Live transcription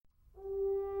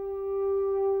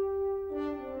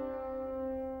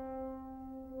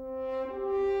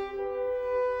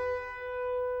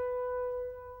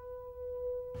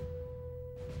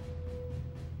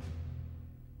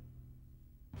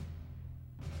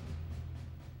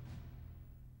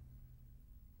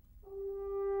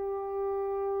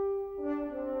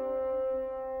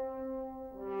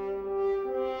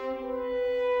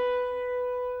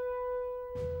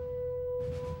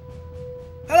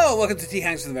welcome to T.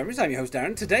 Hanks with the Memories. I'm your host,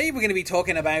 Darren. Today we're going to be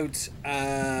talking about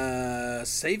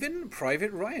Saving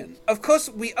Private Ryan. Of course,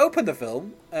 we open the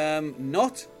film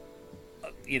not,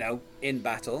 in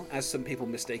battle, as some people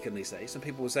mistakenly say. Some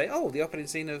people will say, oh, the opening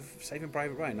scene of Saving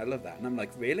Private Ryan, I love that. And I'm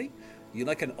like, really? You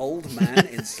like an old man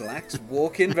in slacks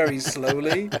walking very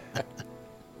slowly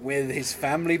with his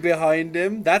family behind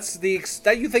him?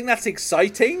 You think that's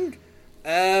exciting?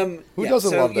 Who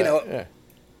doesn't love that?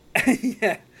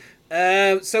 Yeah.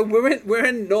 So we're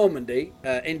in Normandy,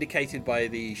 indicated by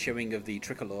the showing of the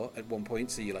tricolor at one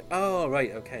point. So you're like, oh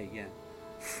right, okay, yeah,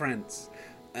 France.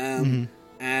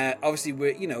 Obviously,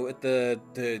 we're at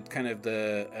the kind of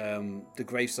the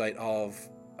gravesite of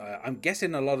I'm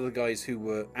guessing a lot of the guys who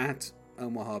were at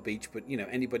Omaha Beach, but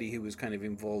anybody who was kind of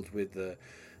involved with the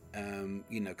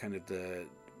kind of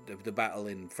the battle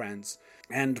in France.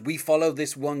 And we follow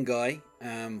this one guy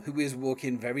who is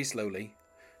walking very slowly.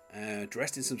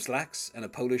 Dressed in some slacks and a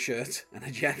polo shirt and a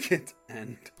jacket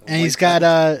and he's got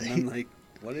and I'm like,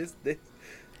 what is this?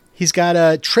 He's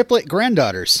got triplet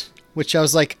granddaughters, which I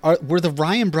was like, were the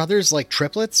Ryan brothers like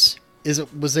triplets?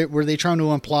 Were they trying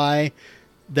to imply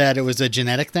that it was a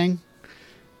genetic thing?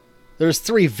 There's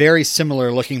 3 very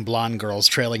similar looking blonde girls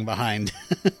trailing behind.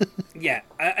 Yeah,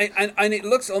 and it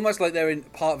looks almost like they're in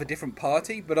part of a different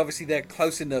party, but obviously they're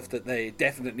close enough that they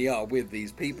definitely are with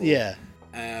these people. Yeah.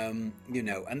 And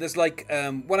there's like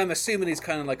what I'm assuming is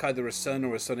kind of like either a son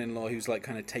or a son-in-law who's like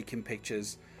kind of taking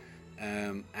pictures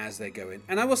as they're going.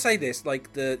 And I will say this,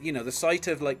 like the sight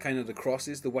of like kind of the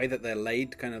crosses, the way that they're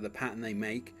laid, kind of the pattern they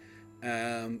make,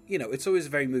 it's always a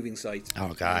very moving sight.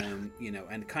 Oh God.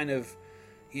 And kind of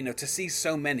to see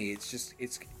so many,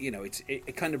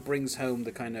 it kind of brings home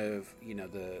the kind of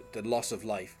the loss of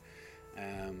life,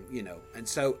 and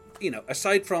so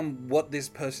aside from what this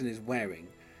person is wearing,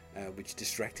 which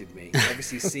distracted me.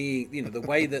 Obviously, seeing the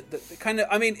way that the kind of,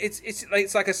 I mean,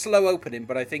 it's like a slow opening,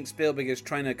 but I think Spielberg is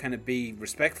trying to kind of be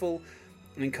respectful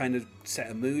and kind of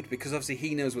set a mood, because obviously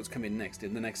he knows what's coming next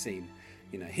in the next scene.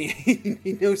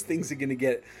 He knows things are going to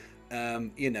get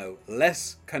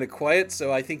less kind of quiet.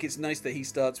 So I think it's nice that he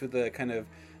starts with a kind of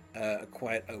a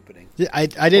quiet opening. Yeah, I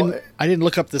didn't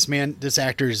look up this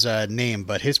actor's name,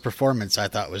 but his performance I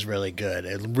thought was really good.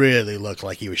 It really looked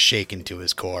like he was shaken to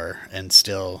his core and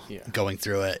still going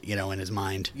through it, in his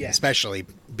mind, especially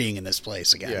being in this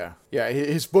place again. Yeah.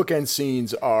 His bookend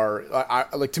scenes are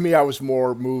to me. I was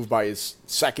more moved by his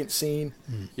second scene.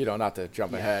 Not to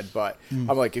jump ahead, but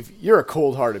I'm like, if you're a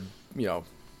cold-hearted,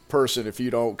 person, if you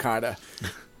don't kind of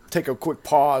take a quick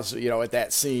pause, at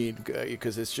that scene,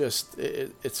 because it's just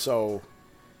it's so.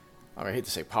 I hate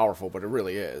to say powerful, but it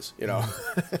really is,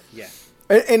 Yeah.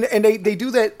 And they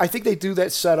do that. I think they do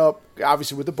that setup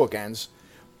obviously with the bookends,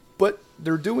 but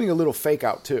they're doing a little fake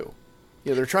out too.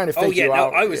 They're trying to fake you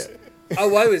out.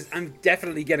 I'm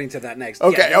definitely getting to that next.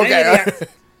 Okay.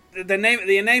 The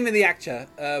name of the actor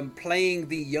playing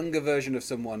the younger version of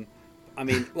someone. I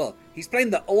mean, well, he's playing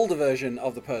the older version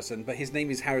of the person, but his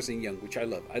name is Harrison Young, which I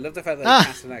love. I love the fact that they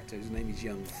cast an actor whose name is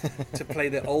Young to play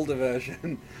the older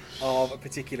version of a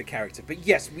particular character. But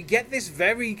yes, we get this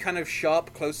very kind of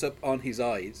sharp close-up on his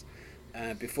eyes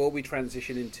before we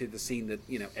transition into the scene that,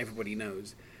 everybody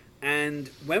knows. And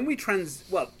when we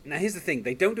now here's the thing.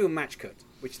 They don't do a match cut,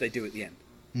 which they do at the end.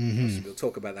 Mm-hmm. We'll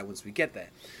talk about that once we get there.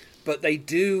 But they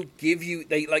do give you,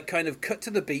 they like kind of cut to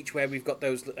the beach where we've got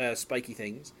those spiky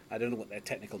things. I don't know what their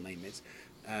technical name is.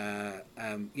 That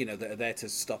are there to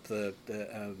stop the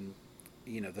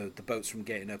boats from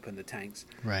getting up and the tanks.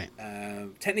 Right.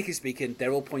 Technically speaking,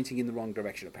 they're all pointing in the wrong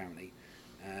direction, apparently.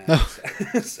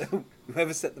 So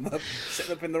whoever set them up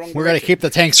in the wrong direction. We're going to keep the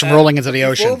tanks from rolling into the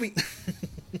ocean.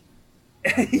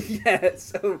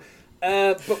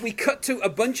 But we cut to a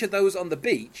bunch of those on the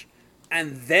beach.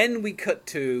 And then we cut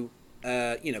to,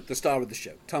 the star of the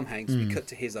show, Tom Hanks. We cut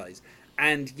to his eyes.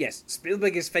 And yes,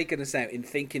 Spielberg is faking us out in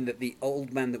thinking that the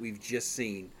old man that we've just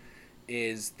seen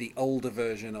is the older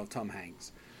version of Tom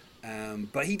Hanks.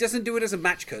 But he doesn't do it as a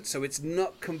match cut, so it's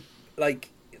not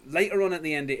later on at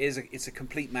the end it's a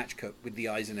complete match cut with the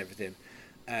eyes and everything.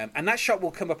 And that shot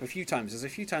will come up a few times. There's a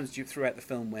few times throughout the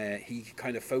film where he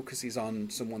kind of focuses on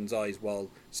someone's eyes while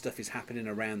stuff is happening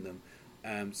around them.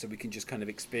 So we can just kind of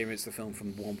experience the film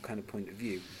from one kind of point of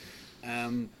view.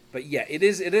 But yeah, it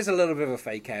is a little bit of a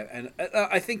fake out. And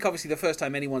I think obviously the first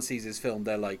time anyone sees this film,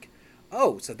 they're like,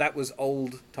 oh, so that was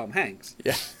old Tom Hanks.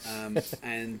 Yeah.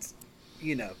 And,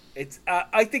 it's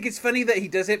I think it's funny that he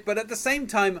does it, but at the same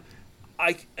time,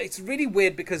 it's really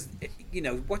weird because,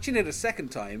 watching it a second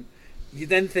time, you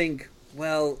then think,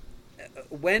 well,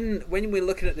 when we're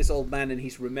looking at this old man and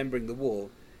he's remembering the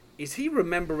war, is he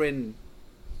remembering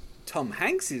Tom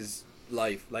Hanks's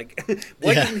life? Like,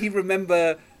 why didn't he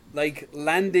remember like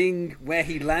landing where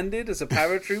he landed as a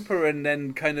paratrooper, and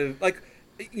then kind of like,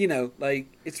 you know, like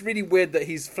it's really weird that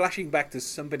he's flashing back to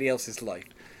somebody else's life.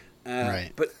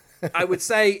 Right. But I would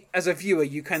say, as a viewer,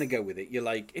 you kind of go with it. You're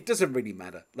like, it doesn't really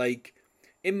matter. Like,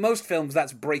 in most films,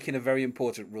 that's breaking a very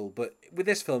important rule. But with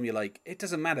this film, you're like, it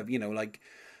doesn't matter. You know, like,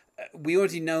 we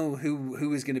already know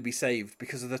who is going to be saved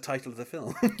because of the title of the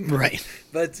film. Right.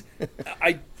 But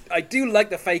I do like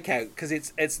the fake out, because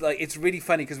it's like, it's really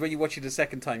funny, because when you watch it a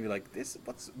second time, you're like,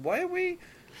 why are we?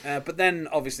 But then,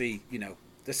 obviously, you know,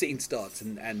 the scene starts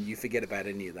and you forget about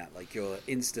any of that. Like, you're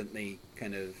instantly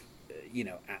kind of, you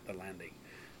know, at the landing.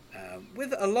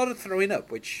 With a lot of throwing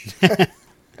up, which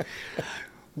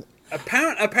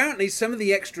apparently some of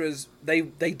the extras they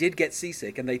did get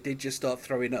seasick and they did just start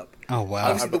throwing up. Oh wow!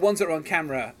 Obviously, the ones that are on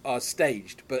camera are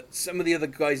staged, but some of the other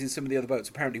guys in some of the other boats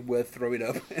apparently were throwing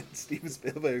up. And Steven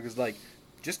Spielberg was like,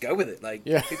 "Just go with it. Like,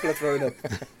 people are throwing up."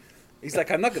 He's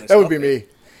like, "I'm not going to." That would be me.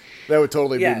 That would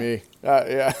totally be me.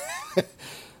 Yeah,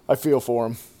 I feel for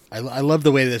him. I love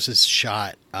the way this is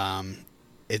shot.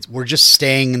 We're just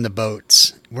staying in the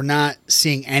boats. We're not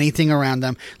seeing anything around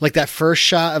them. Like that first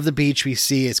shot of the beach we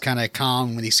see is kind of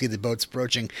calm when you see the boats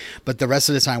approaching. But the rest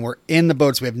of the time we're in the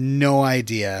boats. We have no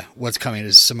idea what's coming.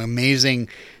 There's some amazing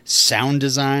sound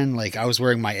design. Like I was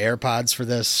wearing my AirPods for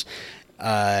this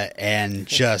and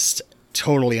just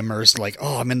totally immersed. Like,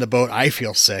 oh, I'm in the boat. I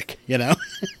feel sick, you know?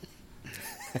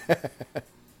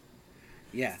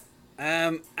 Yeah.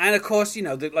 And of course, you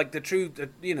know,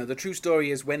 the true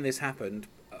story is when this happened,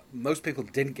 most people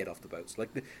didn't get off the boats. Like,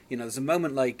 you know, there's a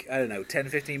moment like, I don't know, 10,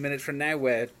 15 minutes from now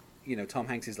where, you know, Tom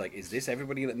Hanks is like, is this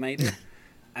everybody that made it?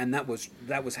 And that was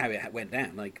how it went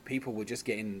down. Like, people were just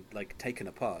getting, like, taken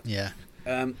apart. Yeah.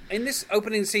 In this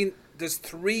opening scene, there's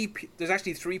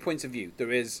actually 3 points of view.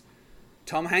 There is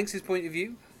Tom Hanks's point of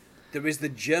view, there is the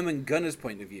German gunner's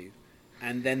point of view,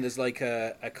 and then there's like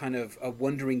a kind of a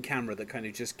wandering camera that kind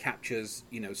of just captures,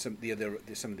 you know, some of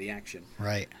the action.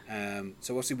 Right.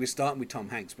 So obviously we're starting with Tom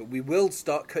Hanks, but we will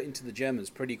start cutting to the Germans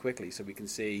pretty quickly so we can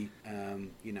see,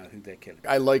 you know, who they're killing.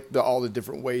 I like all the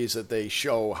different ways that they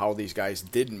show how these guys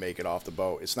didn't make it off the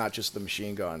boat. It's not just the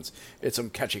machine guns. It's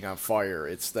them catching on fire.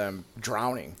 It's them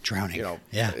drowning. You know,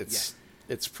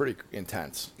 it's pretty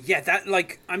intense. Yeah, that,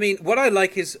 like, I mean, what I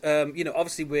like is, you know,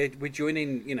 obviously we're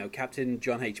joining, you know, Captain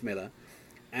John H. Miller.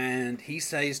 And he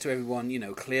says to everyone, you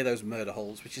know, clear those murder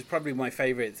holes, which is probably my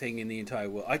favorite thing in the entire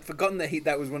world. I'd forgotten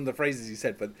that was one of the phrases he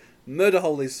said, but murder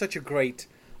hole is such a great...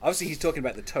 Obviously, he's talking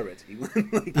about the turret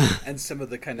and some of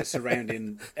the kind of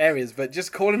surrounding areas, but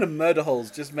just calling them murder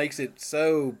holes just makes it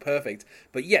so perfect.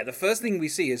 But yeah, the first thing we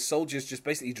see is soldiers just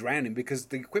basically drowning because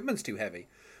the equipment's too heavy.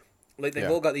 Like, they've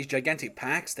all got these gigantic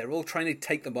packs. They're all trying to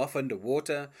take them off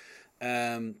underwater.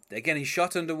 They're getting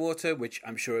shot underwater, which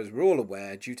I'm sure, as we're all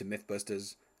aware, due to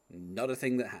Mythbusters, not a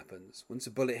thing that happens. Once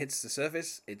a bullet hits the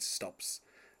surface, it stops.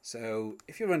 So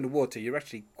if you're underwater, you're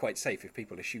actually quite safe if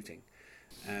people are shooting.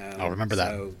 I'll remember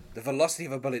that. So the velocity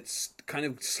of a bullet kind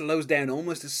of slows down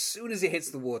almost as soon as it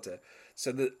hits the water.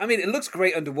 So I mean, it looks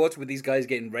great underwater with these guys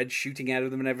getting red shooting out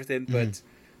of them and everything, but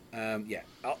yeah.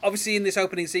 Obviously, in this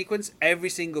opening sequence, every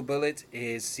single bullet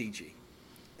is CG.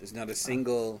 There's not a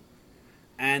single...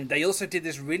 And they also did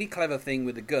this really clever thing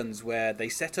with the guns where they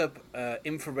set up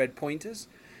infrared pointers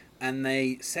and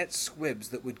they set squibs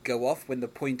that would go off when the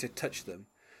pointer touched them.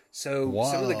 So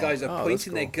some of the guys are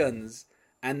pointing their guns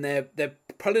and they're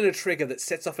pulling a trigger that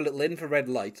sets off a little infrared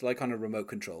light, like on a remote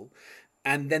control,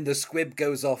 and then the squib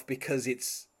goes off because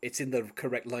it's in the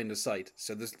correct line of sight.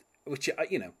 So there's, which,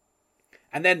 you know,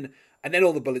 and then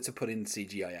all the bullets are put in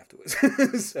CGI afterwards.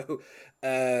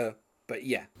 So. But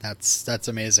yeah, that's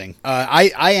amazing.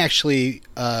 I actually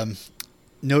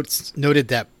noted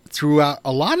that throughout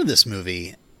a lot of this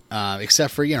movie,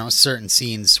 except for, you know, certain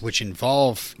scenes which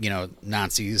involve, you know,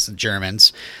 Nazis and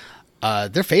Germans,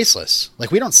 they're faceless.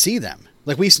 Like, we don't see them.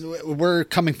 Like, we're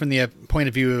coming from the point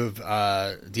of view of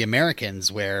the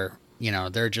Americans, where, you know,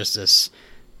 they're just this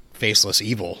faceless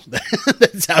evil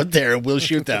that's out there, and we'll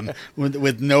shoot them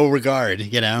with no regard.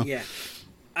 You know. Yeah.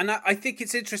 And I think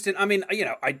it's interesting. I mean, you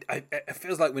know, it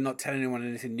feels like we're not telling anyone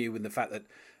anything new with the fact that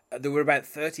there were about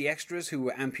 30 extras who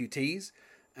were amputees,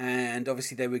 and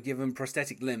obviously they were given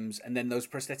prosthetic limbs, and then those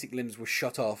prosthetic limbs were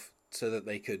shot off so that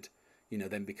they could, you know,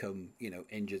 then become, you know,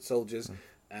 injured soldiers.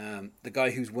 The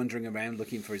guy who's wandering around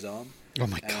looking for his arm. Oh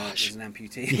my gosh! Is an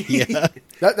amputee. Yeah,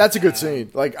 that's a good scene.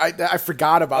 Like, I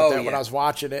forgot about that when I was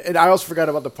watching it, and I also forgot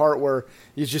about the part where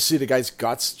you just see the guy's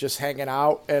guts just hanging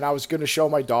out. And I was going to show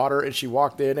my daughter, and she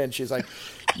walked in, and she's like,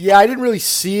 "Yeah, I didn't really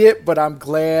see it, but I'm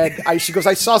glad." She goes,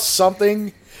 "I saw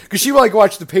something," because she like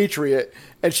watched The Patriot,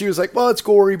 And she was like, well, it's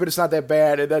gory, but it's not that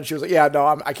bad. And then she was like, yeah,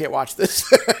 no, I can't watch this.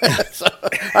 So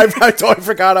I totally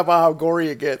forgot about how gory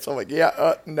it gets. I'm like,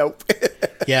 yeah, nope.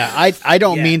 Yeah, I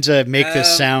don't mean to make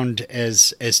this sound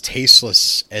as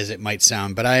tasteless as it might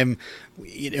sound, but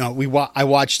I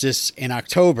watched this in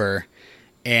October,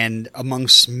 and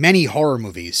amongst many horror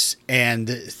movies, and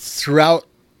throughout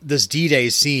this D-Day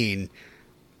scene,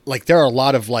 like there are a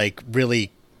lot of like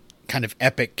really kind of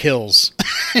epic kills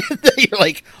that you're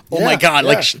like, oh my god,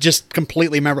 like just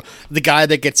completely remember the guy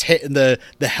that gets hit in the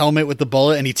helmet with the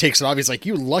bullet and he takes it off. He's like,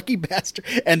 you lucky bastard,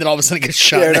 and then all of a sudden it gets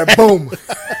shot. Yeah, and boom.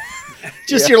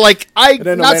 Just you're like, I'm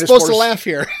not supposed to laugh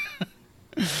here.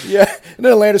 Yeah, and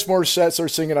then Alanis Morissette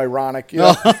starts singing ironic. You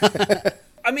know?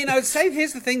 I mean, I would say,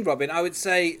 here's the thing, Robin. I would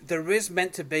say there is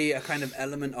meant to be a kind of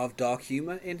element of dark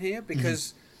humor in here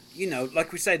because, you know,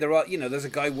 like we say, there's a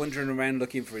guy wandering around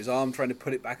looking for his arm, trying to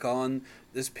put it back on.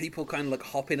 There's people kind of like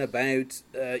hopping about.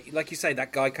 Like you say,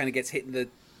 that guy kind of gets hit in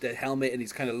the helmet and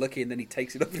he's kind of lucky, and then he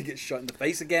takes it off and he gets shot in the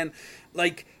face again.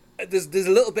 Like, there's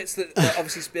little bits that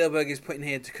obviously Spielberg is putting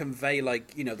here to convey,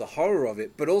 like, you know, the horror of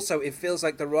it, but also it feels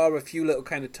like there are a few little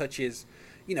kind of touches,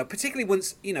 you know, particularly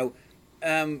once, you know,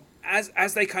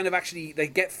 as they kind of actually, they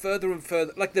get further and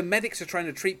further, like the medics are trying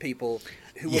to treat people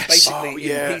who were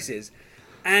basically in pieces,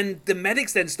 and the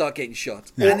medics then start getting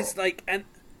shot, and it's like, and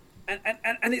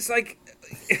it's like,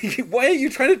 why are you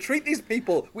trying to treat these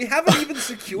people? We haven't even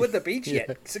secured the beach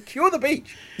yet. Secure the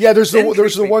beach. Yeah, there's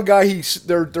the one guy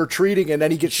they're treating, and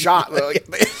then he gets shot. Like,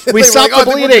 we stopped the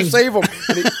bleeding. Save him.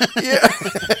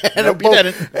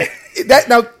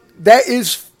 That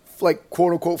is like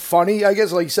quote unquote funny, I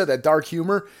guess. Like you said, that dark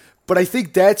humor. But I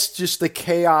think that's just the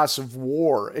chaos of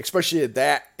war, especially at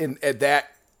that,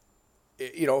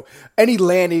 you know, any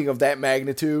landing of that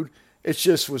magnitude. It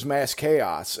just was mass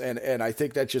chaos, and I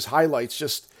think that just highlights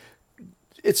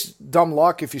it's dumb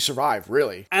luck if you survive,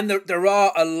 really. And there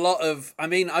are a lot of, I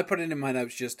mean, I put it in my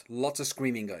notes, just lots of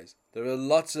screaming guys. There are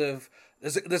lots of,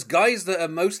 there's guys that are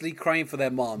mostly crying for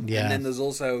their mom, and then there's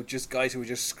also just guys who are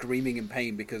just screaming in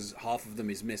pain because half of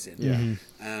them is missing.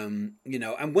 Yeah. You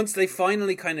know, and once they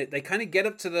finally kind of get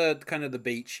up to the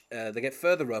beach, they get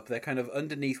further up, they're kind of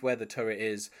underneath where the turret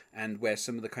is and where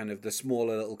some of the kind of the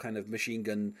smaller little kind of machine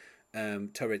gun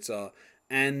turrets are,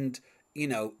 and you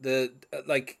know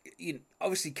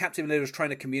obviously Captain Miller is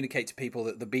trying to communicate to people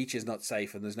that the beach is not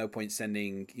safe and there's no point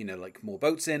sending, you know, like more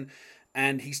boats in,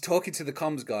 and he's talking to the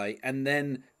comms guy, and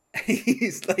then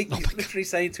he's literally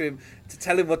saying to him to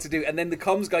tell him what to do, and then the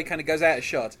comms guy kind of goes out of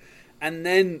shot, and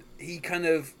then he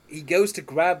goes to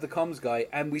grab the comms guy,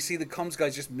 and we see the comms guy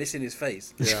just missing his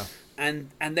face. Yeah.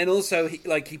 And then also he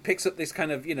picks up this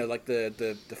kind of, you know, like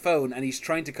the phone, and he's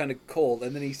trying to kind of call,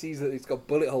 and then he sees that it's got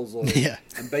bullet holes on it. Yeah.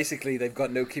 And basically they've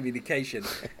got no communication.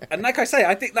 And like I say,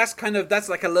 I think that's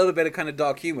like a little bit of kind of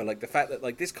dark humor, like the fact that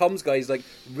like this comms guy is like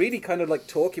really kind of like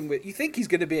talking with, you think he's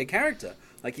going to be a character.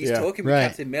 Like he's talking with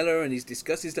Captain Miller and he's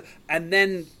discussing stuff, and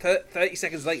then 30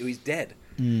 seconds later he's dead.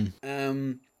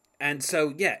 And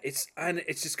so it's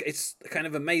kind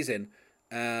of amazing.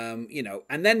 You know,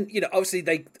 and then, you know, obviously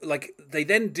they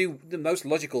then do the most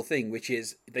logical thing, which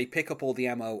is they pick up all the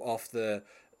ammo off the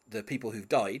people who've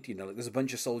died. You know, like there's a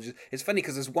bunch of soldiers. It's funny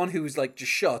because there's one who's like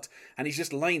just shot and he's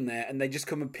just lying there, and they just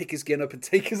come and pick his gun up and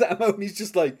take his ammo, and he's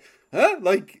just like, huh?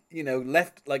 Like, you know,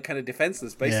 left like kind of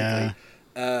defenseless basically.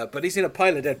 Yeah. But he's in a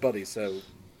pile of dead bodies, so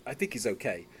I think he's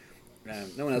okay.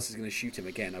 No one else is going to shoot him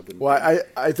again. I wouldn't. Well,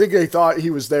 I think they thought he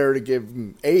was there to give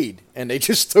him aid, and they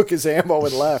just took his ammo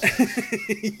and left.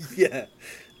 Yeah.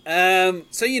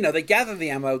 So, you know, they gather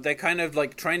the ammo. They're kind of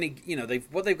like trying to, you know,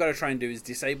 what they've got to try and do is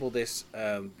disable this,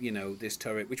 you know, this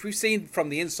turret, which we've seen from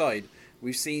the inside.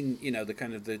 We've seen, you know, the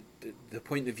kind of the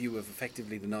point of view of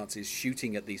effectively the Nazis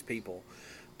shooting at these people,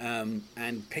 and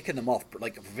picking them off,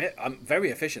 like very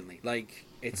efficiently. Like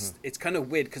it's kind of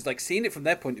weird because like seeing it from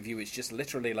their point of view, it's just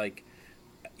literally like,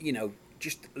 you know,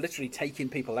 just literally taking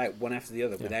people out one after the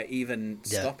other without even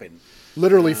stopping.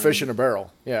 Literally fish in a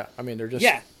barrel. Yeah, I mean they're just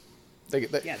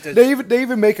they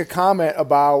even make a comment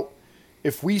about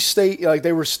if we stay like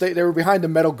they were behind the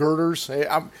metal girders.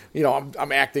 I'm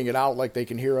acting it out like they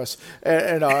can hear us,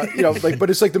 and you know, like, but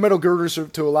it's like the metal girders are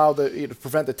to allow to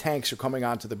prevent the tanks from coming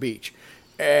onto the beach.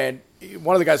 And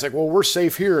one of the guys like, well, we're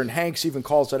safe here, and Hanks even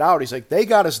calls it out. He's like, they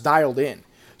got us dialed in.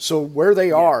 So where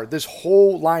they are, this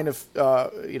whole line of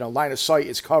sight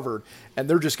is covered, and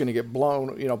they're just going to get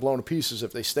blown to pieces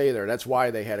if they stay there. That's why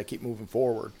they had to keep moving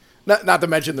forward. Not to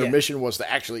mention their mission was to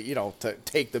actually, you know, to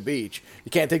take the beach.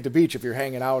 You can't take the beach if you're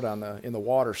hanging out in the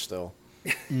water still.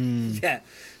 Yeah.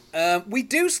 We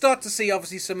do start to see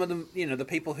obviously some of them, you know, the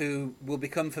people who will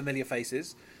become familiar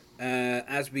faces.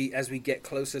 as we get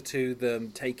closer to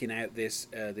them taking out this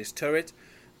turret.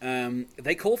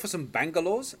 They call for some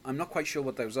Bangalores. I'm not quite sure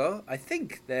what those are. I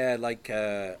think they're like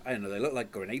I don't know. They look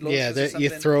like grenade launchers. Yeah, or something. you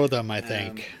throw them. I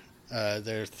think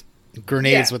they're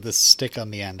grenades with a stick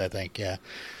on the end. I think. Yeah.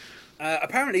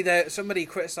 Apparently, somebody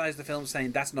criticised the film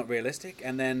saying that's not realistic,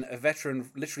 and then a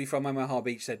veteran, literally from Omaha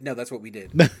Beach, said, "No, that's what we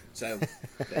did." So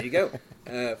there you go,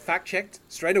 fact checked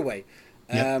straight away.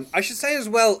 Yep. I should say as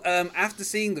well, after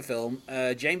seeing the film,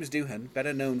 James Doohan,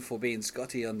 better known for being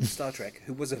Scotty on Star Trek,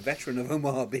 who was a veteran of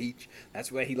Omaha Beach,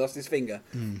 that's where he lost his finger.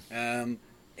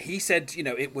 He said,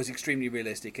 it was extremely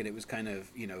realistic and it was kind of,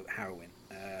 harrowing.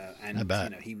 And I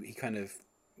bet. He kind of.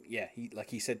 Yeah,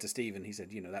 he said to Steven, he said,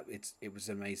 that it was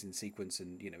an amazing sequence,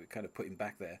 and it kind of put him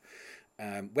back there.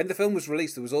 When the film was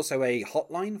released, there was also a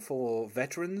hotline for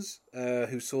veterans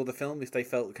who saw the film. If they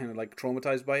felt kind of like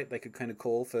traumatized by it, they could kind of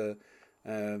call for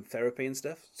therapy and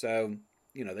stuff. So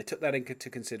they took that into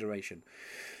consideration.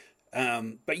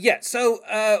 But yeah,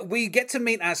 so we get to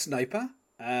meet our sniper,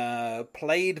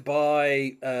 played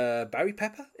by Barry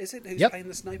Pepper. Is it who's playing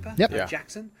the sniper? Yep. Yeah.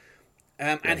 Jackson.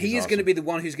 And he is awesome. going to be the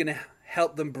one who's going to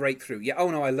help them break through. Yeah.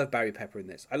 Oh no, I love Barry Pepper in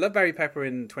this. I love Barry Pepper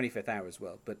in 25th Hour as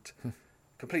well, but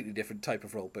completely different type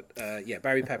of role. But yeah,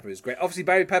 Barry Pepper is great. Obviously,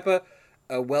 Barry Pepper,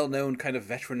 a well-known kind of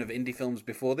veteran of indie films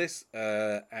before this,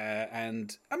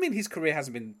 and I mean his career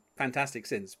hasn't been fantastic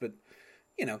since, but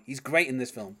he's great in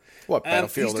this film. What,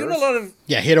 Battlefield He's doing Earth? a lot of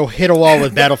Yeah, hit a wall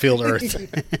with Battlefield Earth.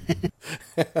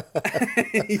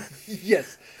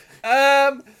 yes.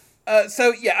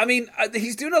 So yeah, I mean,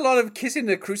 he's doing a lot of kissing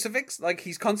the crucifix. Like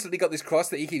he's constantly got this cross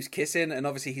that he keeps kissing, and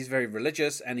obviously he's very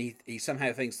religious, and he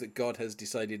somehow thinks that God has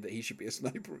decided that he should be a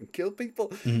sniper and kill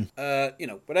people.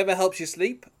 Whatever helps you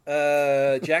sleep,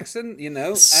 Jackson.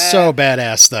 So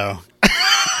badass though.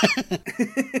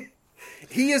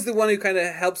 He is the one who kind of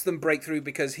helps them break through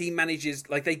because he manages,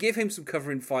 like they give him some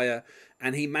covering fire,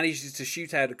 and he manages to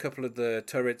shoot out a couple of the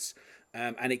turrets,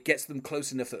 and it gets them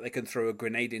close enough that they can throw a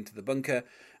grenade into the bunker.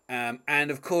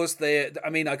 And of course, I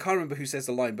can't remember who says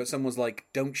the line, but someone's like,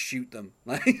 "Don't shoot them,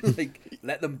 like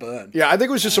let them burn." Yeah, I think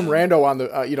it was just some rando on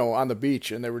the on the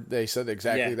beach, and they said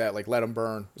exactly that, like let them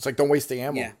burn. It's like don't waste the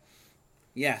ammo.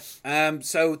 Yeah.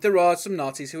 So there are some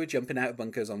Nazis who are jumping out of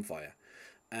bunkers on fire,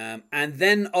 and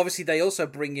then obviously they also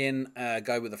bring in a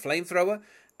guy with a flamethrower,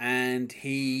 and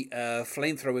he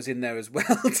flamethrowers in there as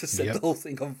well to set the whole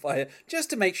thing on fire, just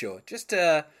to make sure, just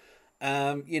to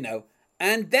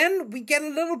And then we get a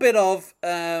little bit of,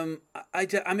 I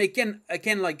mean,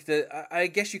 again, like I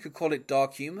guess you could call it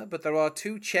dark humor, but there are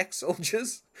two Czech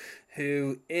soldiers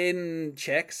who in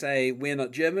Czech say, "We're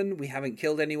not German, we haven't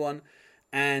killed anyone,"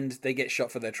 and they get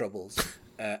shot for their troubles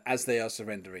as they are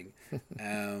surrendering.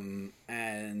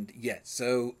 And yeah,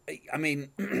 so I mean,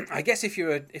 I guess if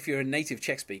you're a native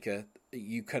Czech speaker,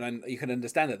 you can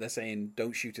understand that they're saying,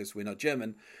 "Don't shoot us, we're not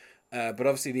German," but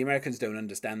obviously the Americans don't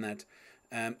understand that.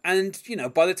 And,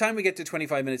 by the time we get to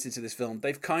 25 minutes into this film,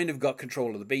 they've kind of got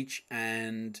control of the beach,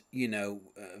 and,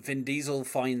 Vin Diesel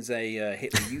finds a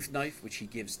Hitler Youth knife, which he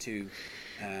gives to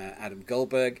Adam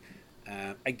Goldberg.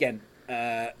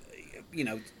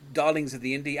 Darlings of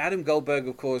the Indie. Adam Goldberg,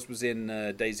 of course, was in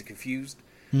Days of Confused,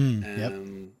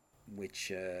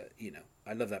 which,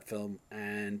 I love that film.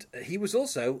 And he was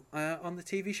also on the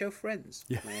TV show Friends,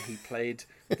 where he played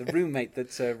the roommate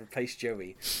that replaced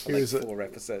Joey for 4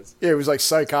 episodes. Yeah, he was like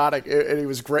psychotic, and he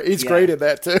was great. He's great at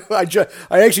that too.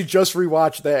 I actually just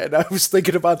rewatched that, and I was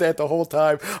thinking about that the whole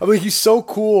time. I mean, he's so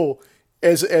cool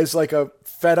as like a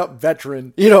fed up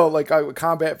veteran, like a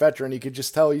combat veteran. You could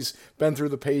just tell he's been through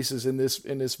the paces in this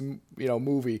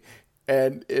movie.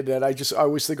 And then I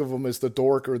always think of him as the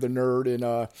dork or the nerd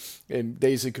in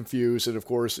Dazed and Confused, and of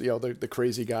course, the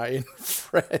crazy guy in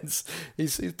Friends.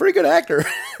 He's a pretty good actor.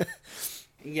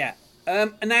 Yeah.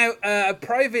 Now,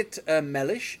 Private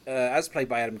Mellish, as played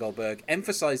by Adam Goldberg,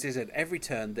 emphasizes at every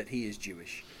turn that he is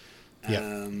Jewish.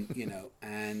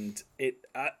 And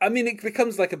it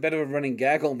becomes like a bit of a running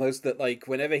gag almost that like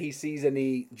whenever he sees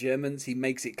any Germans, he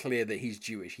makes it clear that he's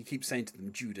Jewish. He keeps saying to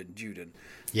them, Juden.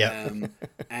 Yeah.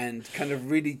 And kind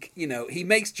of really, he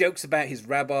makes jokes about his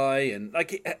rabbi and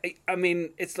like,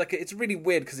 it's really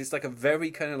weird because it's like a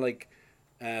very kind of like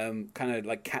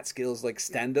Catskills like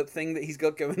stand-up thing that he's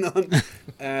got going on.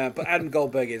 But Adam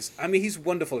Goldberg he's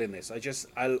wonderful in this. I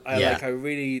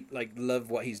really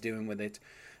love what he's doing with it.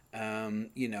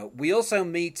 We also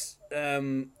meet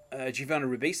Giovanna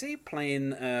Ribisi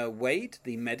playing Wade,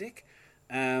 the medic.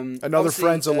 Another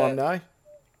Friends alumni.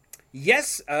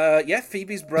 Yes,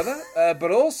 Phoebe's brother.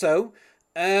 But also,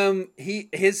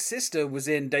 his sister was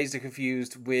in Dazed and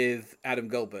Confused with Adam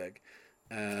Goldberg,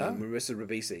 Marissa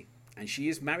Ribisi. and she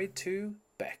is married to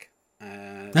Beck,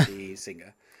 the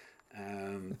singer.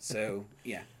 So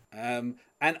yeah,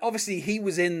 and obviously he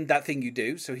was in That Thing You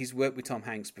Do, so he's worked with Tom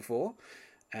Hanks before,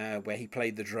 where he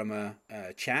played the drummer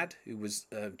Chad, who was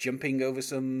jumping over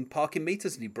some parking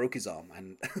meters and he broke his arm,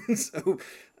 and so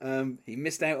he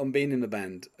missed out on being in the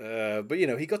band. But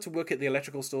he got to work at the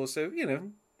electrical store, so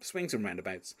swings and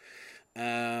roundabouts.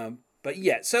 But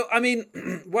yeah, so I mean,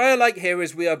 what I like here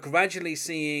is we are gradually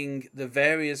seeing the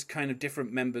various kind of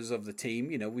different members of the team.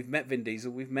 We've met Vin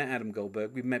Diesel, we've met Adam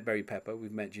Goldberg, we've met Barry Pepper,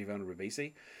 we've met Giovanni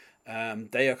Ribisi.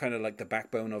 They are kind of like the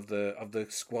backbone of the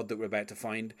squad that we're about to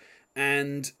find.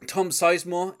 And Tom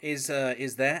Sizemore is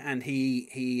there, and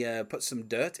he puts some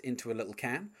dirt into a little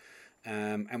can,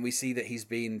 and we see that he's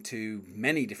been to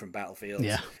many different battlefields.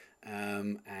 Yeah.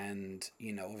 And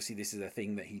obviously this is a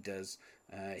thing that he does.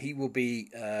 He will be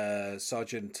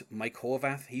Sergeant Mike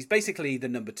Horvath. He's basically the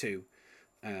number 2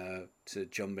 to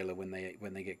John Miller when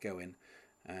they get going.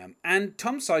 And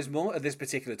Tom Sizemore at this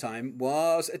particular time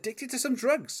was addicted to some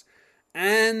drugs,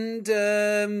 and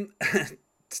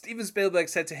Steven Spielberg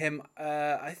said to him,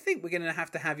 "I think we're going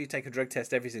to have you take a drug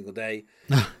test every single day,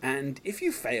 and if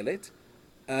you fail it,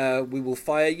 we will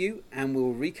fire you, and we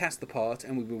will recast the part,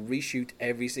 and we will reshoot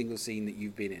every single scene that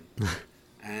you've been in."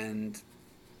 And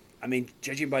I mean,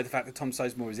 judging by the fact that Tom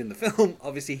Sizemore is in the film,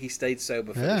 obviously he stayed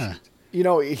sober for the shoot.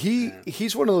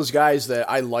 He's one of those guys that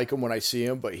I like him when I see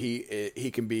him, but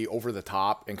he can be over the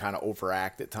top and kind of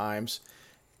overact at times.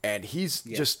 And he's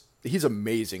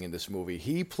amazing in this movie.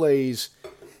 He plays,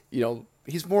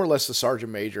 he's more or less the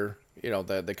sergeant major,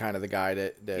 the kind of the guy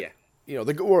that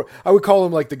or I would call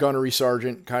him like the gunnery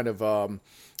sergeant kind of,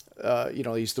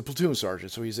 he's the platoon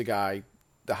sergeant. So he's the guy,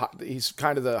 he's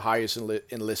kind of the highest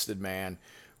enlisted man,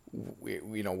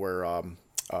 where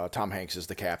Tom Hanks is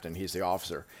the captain, he's the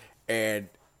officer. And,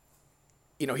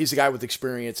 he's the guy with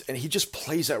experience, and he just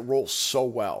plays that role so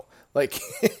well. Like,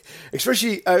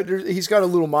 especially, he's got a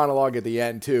little monologue at the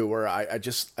end, too, where I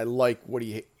like what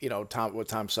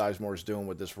Tom Sizemore is doing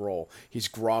with this role. He's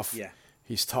gruff,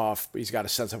 he's tough, but he's got a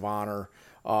sense of honor,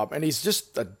 and he's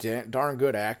just a darn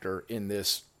good actor in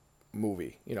this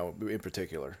movie, in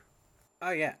particular. Oh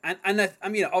yeah, and I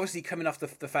mean, obviously coming off the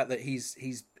fact that he's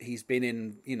been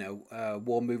in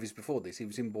war movies before this. He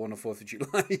was in Born on 4th of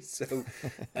July, so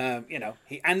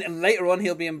he and later on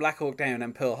he'll be in Black Hawk Down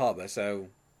and Pearl Harbor. So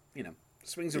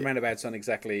swings and roundabouts on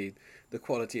exactly the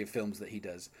quality of films that he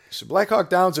does. So Black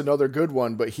Hawk Down's another good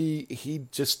one, but he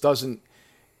just doesn't.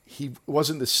 He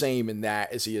wasn't the same in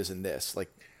that as he is in this.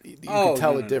 Like, you can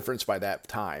tell a difference by that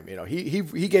time.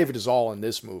 He gave it his all in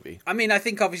this movie. I mean, I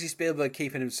think obviously Spielberg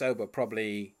keeping him sober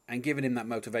probably, and giving him that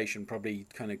motivation probably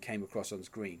kind of came across on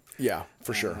screen. Yeah,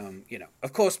 for sure.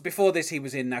 Of course, before this he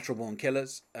was in Natural Born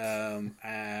Killers, and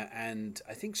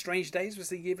I think Strange Days was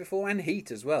the year before, and Heat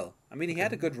as well. I mean, he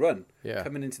had a good run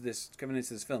coming into this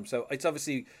film. So it's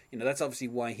obviously, that's obviously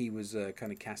why he was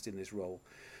kind of cast in this role.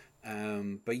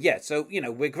 But yeah, so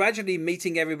we're gradually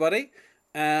meeting everybody.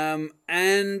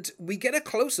 And we get a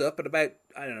close-up at about,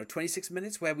 26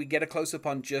 minutes, where we get a close-up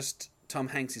on just Tom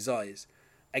Hanks's eyes.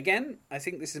 Again, I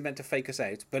think this is meant to fake us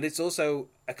out, but it's also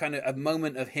a kind of a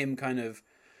moment of him kind of,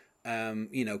 in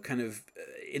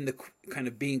the kind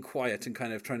of being quiet and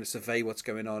kind of trying to survey what's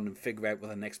going on and figure out what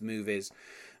the next move is.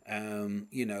 And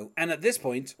at this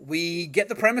point, we get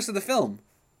the premise of the film.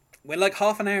 We're like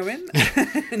half an hour in,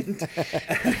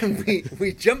 and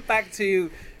we jump back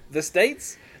to the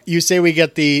States. You say we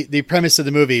get the premise of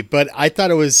the movie, but I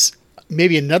thought it was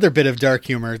maybe another bit of dark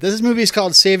humor. This movie is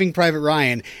called Saving Private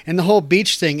Ryan, and the whole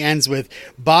beach thing ends with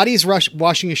bodies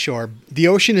washing ashore, the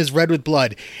ocean is red with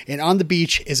blood, and on the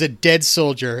beach is a dead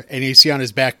soldier, and you see on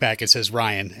his backpack it says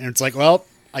Ryan. And it's like, well,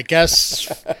 I guess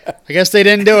they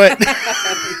didn't do it.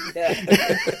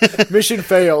 Mission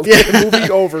failed. Yeah.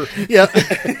 Movie over. Yeah.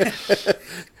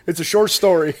 It's a short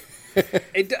story.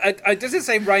 It doesn't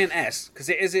say Ryan S, because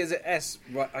it is S.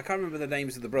 I can't remember the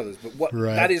names of the brothers, but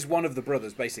that is one of the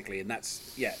brothers basically, and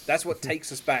that's what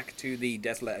takes us back to the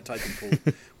death letter typing pool,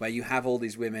 where you have all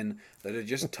these women that are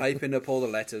just typing up all the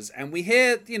letters, and we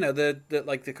hear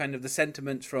the kind of the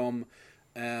sentiments from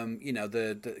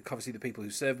obviously the people who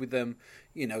served with them,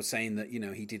 saying that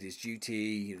he did his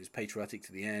duty, he was patriotic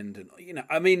to the end, and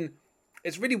I mean,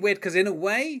 it's really weird because in a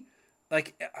way,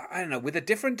 like, I don't know, with a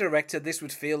different director, this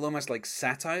would feel almost like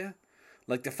satire.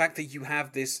 Like the fact that you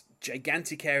have this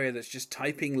gigantic area that's just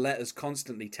typing letters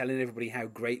constantly, telling everybody how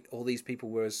great all these people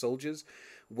were as soldiers,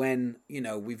 when,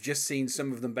 we've just seen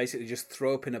some of them basically just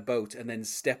throw up in a boat and then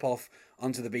step off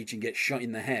onto the beach and get shot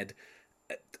in the head.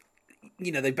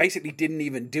 They basically didn't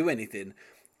even do anything.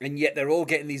 And yet they're all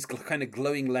getting these kind of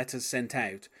glowing letters sent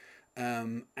out.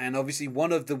 And obviously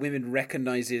one of the women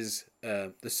recognizes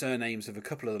the surnames of a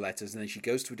couple of the letters, and then she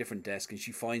goes to a different desk and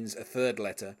she finds a third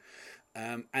letter.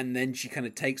 And then she kind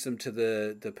of takes them to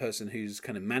the person who's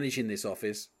kind of managing this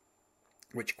office,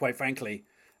 which quite frankly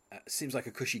seems like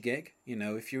a cushy gig. You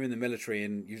know, if you're in the military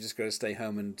and you've just got to stay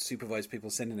home and supervise people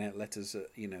sending out letters,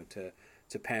 you know,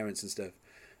 to parents and stuff.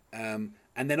 And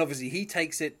then obviously he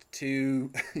takes it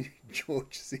to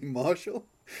George C. Marshall,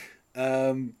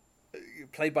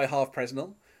 played by Harve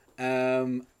Presnell.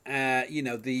 You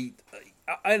know,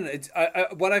 I don't know.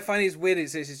 What I find is weird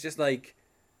is it's just like,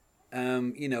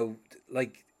 you know,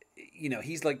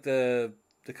 he's like the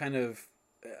kind of,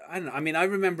 I don't know. I mean, I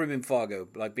remember him in Fargo,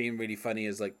 like being really funny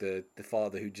as like the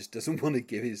father who just doesn't want to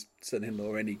give his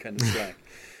son-in-law any kind of slack.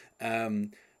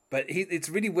 But it's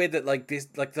really weird that like this,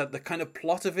 like the kind of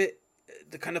plot of it,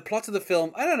 the kind of plot of the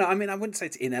film. I don't know. I mean, I wouldn't say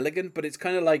it's inelegant, but it's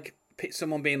kind of like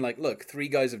someone being like, look, 3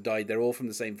 guys have died. They're all from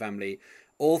the same family.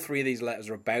 All 3 of these letters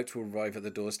are about to arrive at the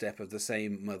doorstep of the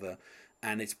same mother,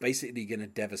 and it's basically going to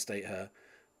devastate her.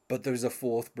 But there's a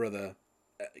 4th brother,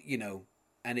 you know,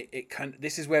 and it kind of,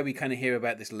 this is where we kind of hear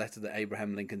about this letter that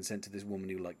Abraham Lincoln sent to this woman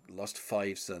who like lost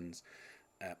 5 sons,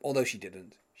 although she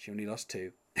didn't. She only lost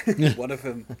 2. One of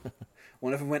them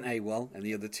went AWOL, and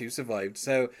the other 2 survived.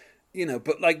 So, you know,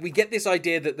 but like we get this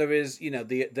idea that there is, you know,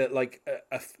 the like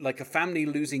a family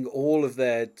losing all of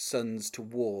their sons to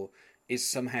war is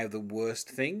somehow the worst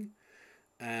thing,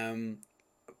 you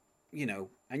know,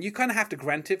 and you kind of have to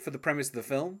grant it for the premise of the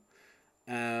film.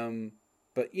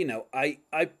 But you know,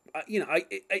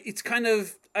 it's kind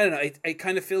of, I don't know. It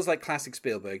kind of feels like classic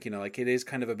Spielberg. You know, like it is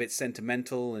kind of a bit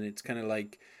sentimental, and it's kind of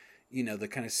like, you know, the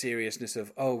kind of seriousness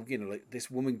of, oh, you know, like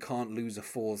this woman can't lose a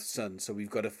 4th son, so we've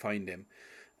got to find him.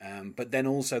 But then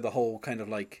also the whole kind of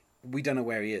like, we don't know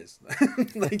where he is.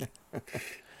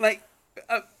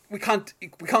 We can't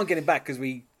get him back because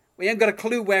we ain't got a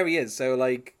clue where he is. So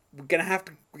like we're gonna have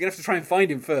to try and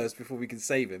find him first before we can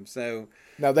save him. So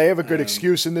now they have a good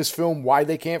excuse in this film why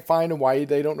they can't find him, why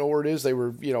they don't know where it is. They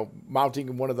were, you know,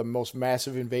 mounting one of the most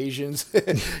massive invasions,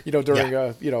 you know, during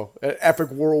an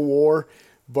epic world war.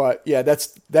 But yeah,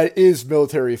 that is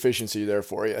military efficiency there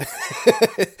for you.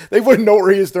 They wouldn't know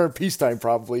where he is during peacetime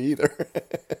probably either.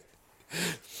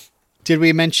 Did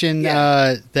we mention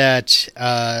that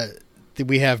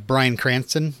we have Bryan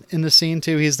Cranston in the scene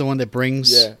too? He's the one that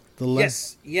brings the letter.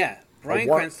 Yes, yeah. Bryan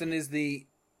Cranston is the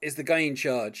guy in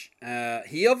charge.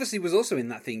 He obviously was also in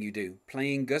That Thing You Do,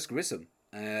 playing Gus Grissom,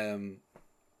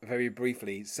 very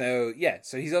briefly. So yeah,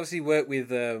 so he's obviously worked with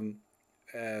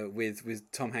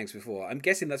Tom Hanks before. I'm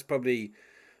guessing that's probably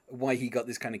why he got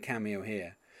this kind of cameo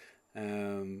here.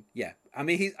 Yeah, I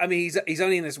mean he's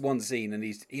only in this one scene, and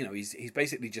he's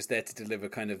basically just there to deliver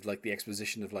kind of like the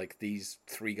exposition of like these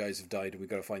 3 guys have died and we've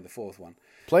got to find the 4th one.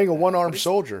 Playing a one-armed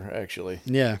soldier, actually.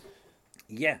 Yeah.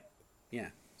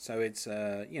 So it's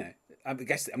I'm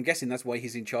guessing that's why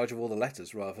he's in charge of all the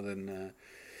letters rather than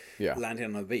landing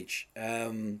on the beach.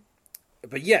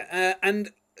 But yeah,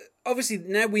 and obviously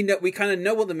now we kind of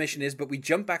know what the mission is, but we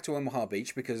jump back to Omaha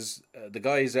Beach because the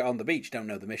guys on the beach don't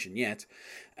know the mission yet,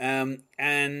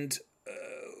 and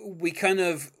we kind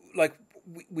of like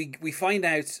we find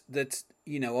out that,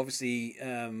 you know, obviously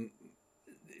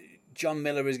John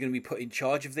Miller is going to be put in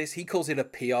charge of this. He calls it a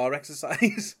PR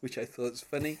exercise, which I thought was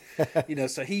funny. You know,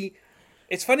 so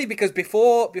it's funny because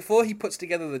before he puts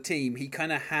together the team, he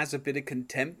kind of has a bit of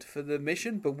contempt for the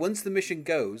mission, but once the mission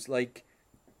goes, like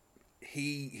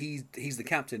he's the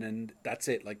captain and that's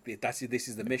it. Like this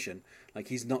is the mission. Like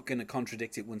he's not going to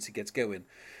contradict it once it gets going.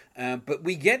 But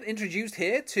we get introduced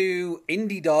here to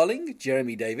indie darling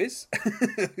Jeremy Davis,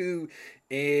 who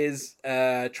is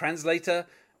a translator.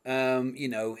 You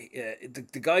know,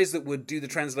 the guys that would do the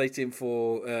translating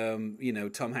for you know,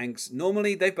 Tom Hanks,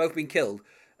 normally they've both been killed.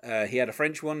 He had a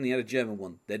French one and he had a German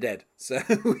one. They're dead. So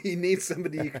he needs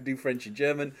somebody who can do French and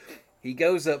German. He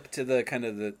goes up to the kind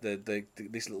of the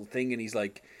this little thing and he's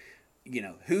like, you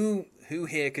know, who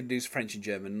here can do French and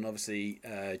German? And obviously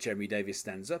Jeremy Davis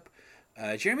stands up.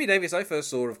 Jeremy Davis I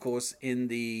first saw, of course, in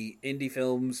the indie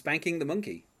film Spanking the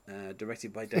Monkey,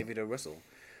 directed by David O. Russell.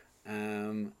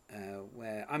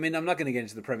 Where, I mean, I'm not going to get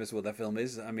into the premise of what that film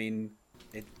is. I mean,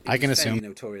 I can was fairly assume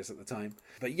notorious at the time.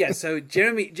 But yeah, so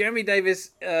Jeremy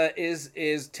Davis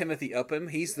is Timothy Upham.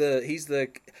 He's the.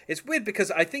 It's weird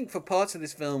because I think for parts of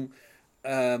this film,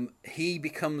 he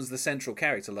becomes the central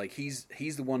character. Like he's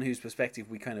the one whose perspective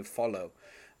we kind of follow.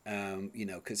 You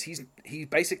know, because he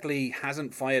basically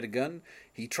hasn't fired a gun.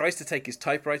 He tries to take his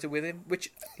typewriter with him,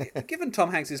 which, given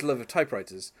Tom Hanks' love of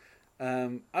typewriters,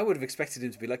 I would have expected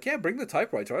him to be like, yeah, bring the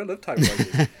typewriter. I love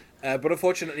typewriters. But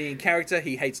unfortunately, in character,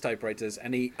 he hates typewriters.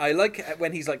 And I like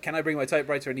when he's like, can I bring my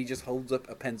typewriter? And he just holds up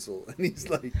a pencil. And he's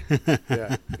like,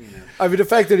 yeah. I mean, the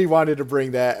fact that he wanted to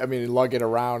bring that, I mean, lug it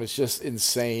around is just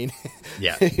insane.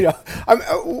 Yeah.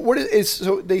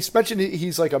 So they mentioned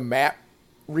he's like a map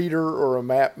reader or a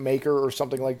map maker or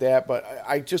something like that. But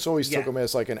I just always took him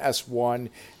as like an S1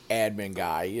 admin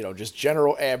guy, just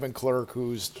general admin clerk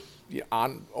who's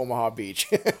on Omaha Beach.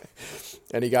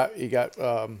 And he got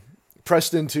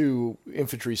pressed into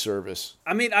infantry service.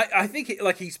 I mean, I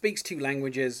think he speaks 2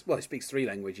 languages. Well, he speaks 3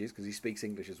 languages because he speaks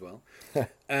English as well.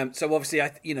 So obviously,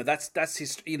 that's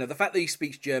his. The fact that he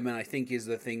speaks German, I think, is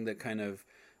the thing that kind of,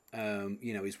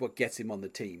 is what gets him on the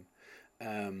team.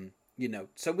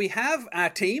 So we have our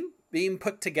team being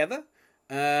put together.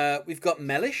 We've got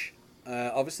Mellish,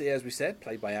 obviously, as we said,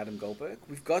 played by Adam Goldberg.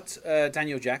 We've got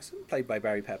Daniel Jackson, played by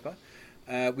Barry Pepper.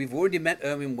 We've already met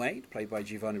Erwin Wade, played by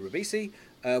Giovanni Ribisi.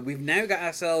 We've now got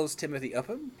ourselves Timothy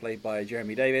Upham, played by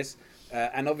Jeremy Davis.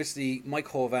 And obviously, Mike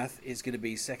Horvath is going to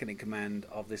be second in command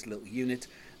of this little unit.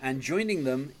 And joining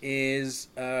them is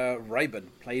Reiben,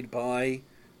 played by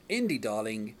indie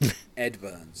darling Ed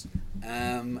Burns.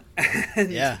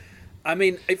 I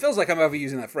mean, it feels like I'm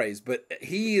overusing that phrase, but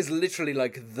he is literally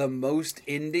like the most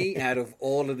indie out of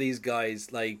all of these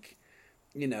guys. Like,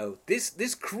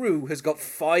 this crew has got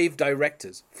 5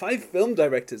 directors, 5 film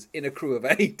directors in a crew of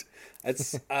 8.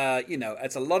 It's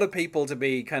it's a lot of people to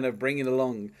be kind of bringing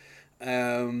along.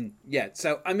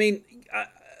 So I mean,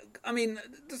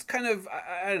 this kind of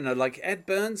I don't know, like Ed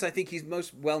Burns. I think he's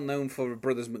most well known for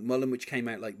Brothers McMullen, which came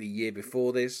out like the year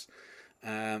before this.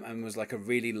 And was like a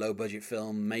really low budget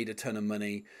film, made a ton of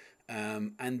money.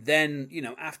 And then,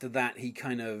 after that, he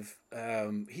kind of,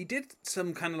 he did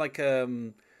some kind of like,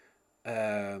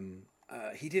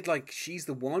 he did like She's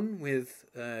the One with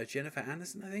Jennifer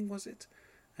Aniston, I think, was it?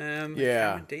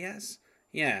 Cameron Diaz?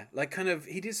 Yeah, like kind of,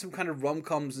 he did some kind of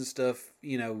rom-coms and stuff,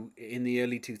 in the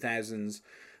early 2000s.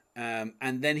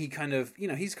 And then he kind of,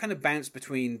 he's kind of bounced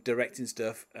between directing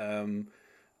stuff,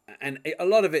 and a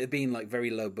lot of it being like very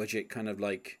low budget, kind of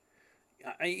like,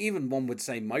 even one would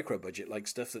say micro budget, like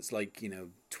stuff that's like, $20,000,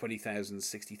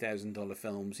 $60,000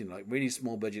 films, like really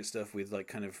small budget stuff with like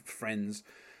kind of friends.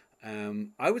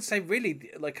 I would say really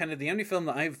like kind of the only film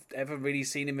that I've ever really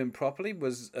seen him in properly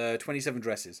was 27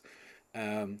 Dresses,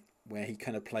 where he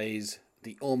kind of plays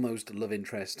the almost love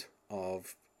interest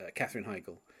of Katherine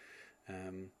Heigl.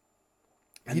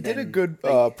 He did a good,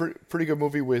 pretty good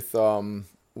movie with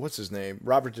what's his name,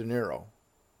 Robert De Niro,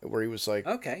 where he was like,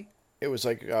 okay, it was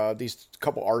like these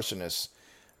couple arsonists.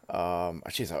 I'm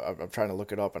trying to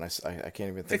look it up, and I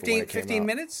can't even think of when it came 15 out.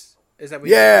 minutes. Is that what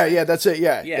yeah, that's it.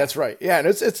 Yeah, that's right. Yeah, and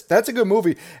that's a good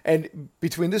movie. And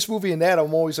between this movie and that,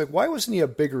 I'm always like, why wasn't he a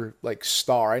bigger like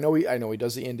star? I know he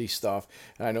does the indie stuff,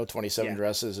 and I know 27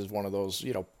 Dresses is one of those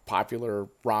popular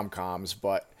rom-coms,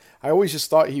 but I always just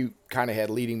thought he kind of had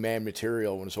leading man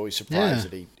material, and was always surprised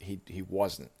that he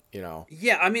wasn't.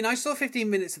 Yeah, I mean, I saw 15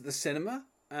 minutes at the cinema.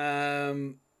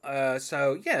 So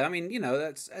yeah, I mean,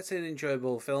 that's an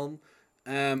enjoyable film.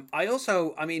 He's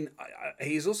also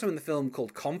in the film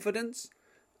called Confidence,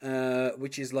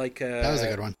 which is like that was a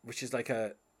good one. Which is like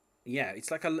I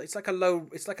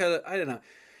don't know,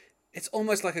 it's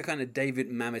almost like a kind of David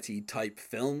Mamet type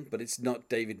film, but it's not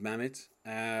David Mamet.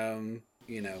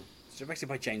 It's directed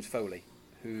by James Foley,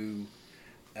 who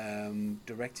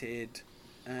directed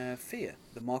Fear,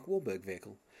 the Mark Wahlberg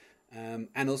vehicle,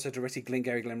 and also directed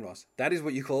Glengarry Glen Ross. That is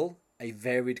what you call a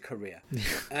varied career.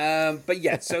 But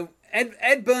yeah, so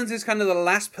Ed Burns is kind of the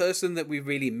last person that we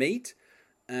really meet.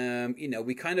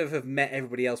 We kind of have met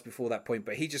everybody else before that point,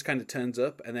 but he just kind of turns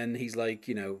up, and then he's like,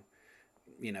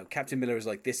 Captain Miller is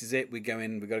like, this is it, we got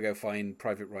to go find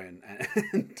Private Ryan.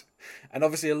 And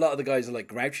obviously a lot of the guys are like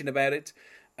grouching about it.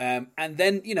 And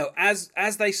then,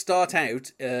 as they start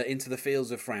out into the fields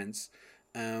of France,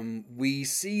 we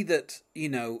see that,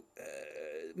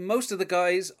 most of the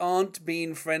guys aren't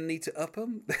being friendly to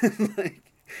Upham.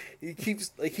 He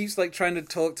keeps like trying to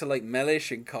talk to like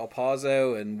Mellish and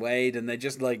Carpazzo and Wade, and they're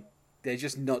just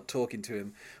not talking to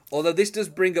him. Although this does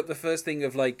bring up the first thing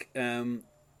of like,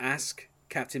 ask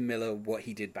Captain Miller what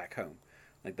he did back home.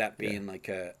 Like that being like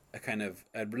a kind of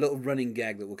a little running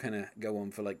gag that will kind of go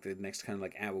on for like the next kind of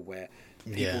like hour, where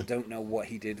people don't know what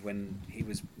he did when he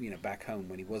was back home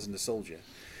when he wasn't a soldier.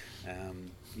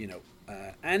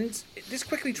 And this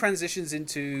quickly transitions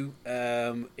into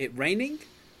it raining,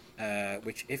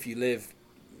 which if you live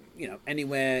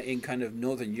anywhere in kind of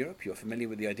Northern Europe, you're familiar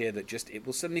with the idea that it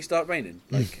will suddenly start raining,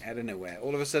 like out of nowhere.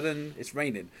 All of a sudden, it's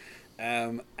raining.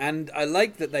 And I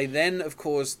like that they then, of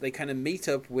course, they kind of meet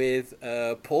up with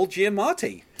Paul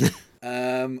Giamatti.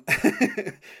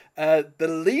 The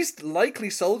least likely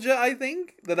soldier, I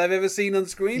think, that I've ever seen on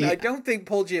screen. I don't think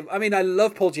Paul Giamatti... I mean, I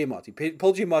love Paul Giamatti.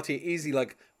 Paul Giamatti is easily,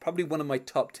 like, probably one of my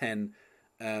top 10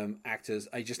 actors.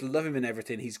 I just love him in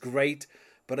everything. He's great,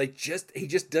 but he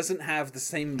just doesn't have the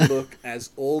same look as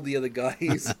all the other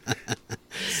guys.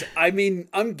 So, I mean,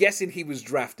 I'm guessing he was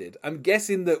drafted. I'm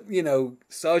guessing that, you know,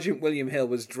 Sergeant William Hill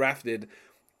was drafted.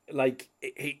 Like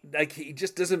he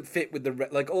just doesn't fit with the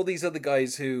like all these other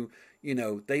guys who, you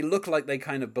know, they look like they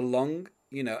kind of belong.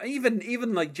 You know,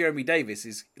 even like Jeremy Davis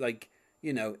is like,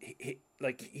 you know,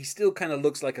 he still kind of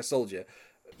looks like a soldier.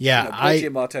 Yeah, you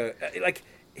know, Paul Giamatti, like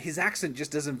his accent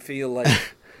just doesn't feel like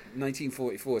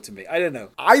 1944 to me. I don't know.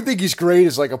 I think he's great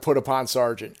as like a put upon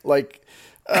sergeant, like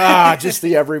just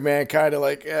the everyman kind of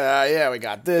like, yeah, we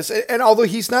got this. And although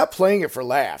he's not playing it for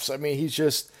laughs, I mean, he's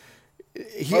just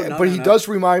he does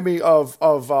remind me of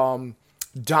Don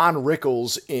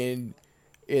Rickles in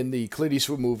the Clint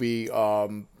Eastwood movie.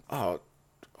 Oh,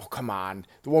 come on,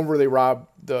 the one where they rob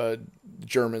the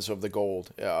Germans of the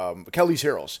gold. Kelly's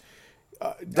Heroes.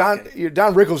 Don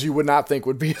Rickles, you would not think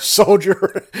would be a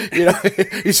soldier. You know,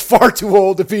 he's far too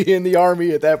old to be in the army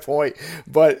at that point.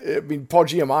 But I mean, Paul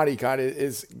Giamatti kind of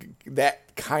is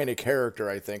that kind of character,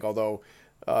 I think. Although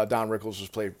Don Rickles was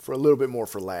played for a little bit more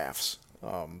for laughs.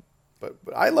 But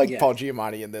I like Paul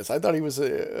Giamatti in this. I thought he was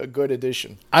a good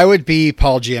addition. I would be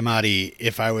Paul Giamatti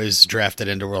if I was drafted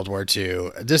into World War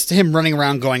II. Just him running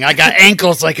around going, "I got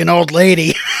ankles like an old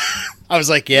lady." I was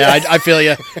like, yeah. I feel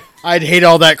you. I'd hate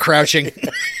all that crouching.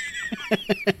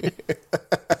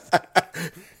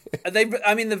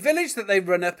 I mean, the village that they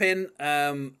run up in,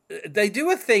 they do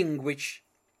a thing which,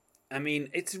 I mean,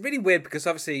 it's really weird because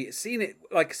obviously seeing it,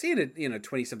 you know,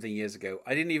 20-something years ago,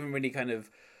 I didn't even really kind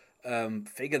of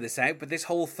figure this out. But this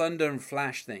whole Thunder and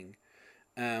Flash thing,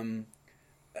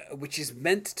 which is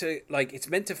meant to, like, it's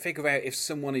meant to figure out if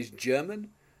someone is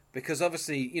German, because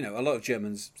obviously, you know, a lot of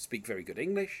Germans speak very good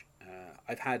English.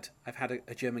 I've had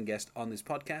a German guest on this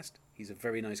podcast. He's a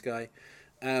very nice guy.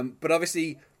 But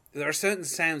obviously, there are certain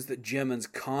sounds that Germans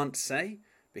can't say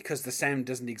because the sound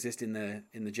doesn't exist in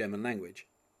the German language.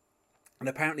 And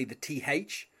apparently the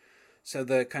TH, so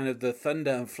the kind of the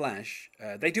Thunder and Flash,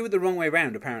 they do it the wrong way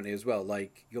around apparently as well.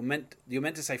 Like you're meant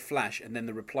to say Flash and then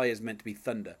the reply is meant to be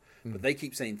Thunder. But they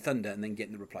keep saying Thunder and then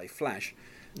getting the reply Flash.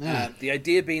 The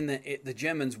idea being that the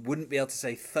Germans wouldn't be able to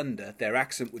say thunder, their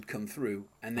accent would come through,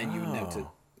 and then you would know to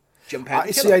jump out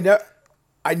and kill them.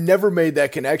 I never made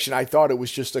that connection. I thought it was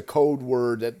just a code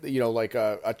word that, you know, like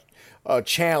a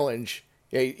challenge,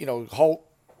 you know, halt,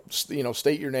 you know,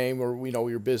 state your name or, you know,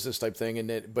 your business type thing.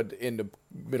 But in the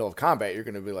middle of combat, you're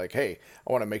going to be like, hey,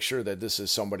 I want to make sure that this is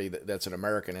somebody that's an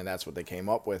American, and that's what they came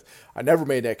up with. I never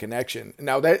made that connection.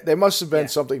 Now, that must have been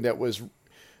something that was,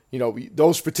 you know,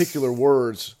 those particular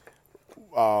words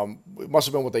it must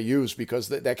have been what they used because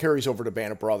that carries over to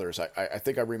Band of Brothers. I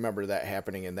think I remember that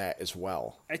happening in that as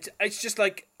well. It's just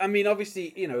like, I mean,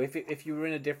 obviously, you know, if you were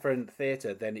in a different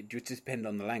theatre, then it just depend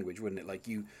on the language, wouldn't it? Like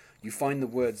you find the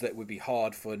words that would be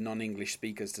hard for non-English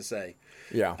speakers to say.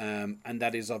 Yeah. And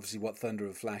that is obviously what Thunder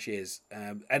and Flash is.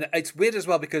 And it's weird as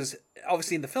well because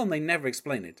obviously in the film they never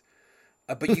explain it.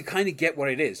 But you kind of get what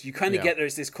it is. You kind of get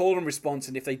there's this call and response,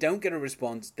 and if they don't get a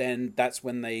response, then that's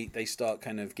when they start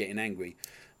kind of getting angry,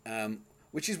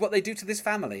 which is what they do to this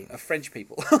family of French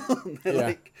people.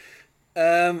 Like,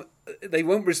 they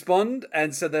won't respond,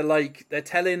 and so they're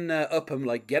telling Upham,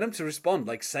 like, get them to respond,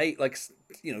 like, say, like,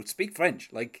 you know, speak French,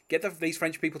 like, get these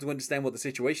French people to understand what the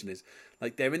situation is.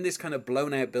 Like, they're in this kind of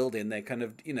blown out building. They're kind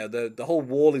of, you know, the whole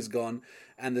wall is gone,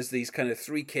 and there's these kind of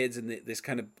 3 kids and these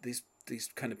kind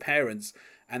of parents,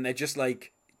 and they're just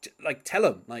like tell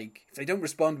them, like, if they don't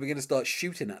respond, we're going to start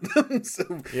shooting at them.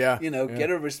 So get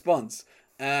a response,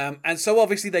 and so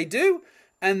obviously they do,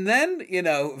 and then, you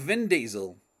know, Vin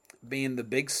Diesel, being the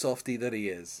big softy that he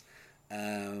is,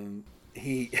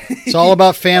 it's all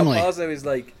about family. El Paso is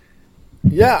like,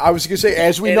 yeah, I was gonna say,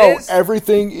 as we know,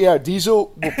 everything. Yeah,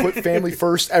 Diesel will put family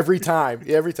first every time.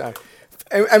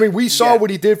 I mean, we saw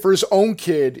what he did for his own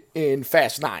kid in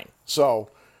Fast 9, so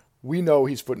we know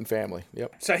he's putting family.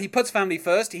 Yep. So he puts family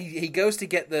first. He goes to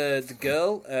get the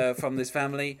girl from this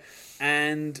family,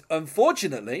 and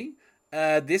unfortunately,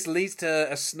 this leads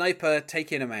to a sniper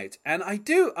taking him out. And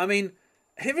I mean,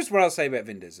 here's what I'll say about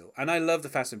Vin Diesel. And I love the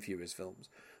Fast and Furious films.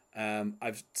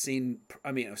 I've seen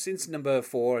number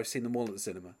 4. I've seen them all at the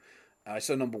cinema. I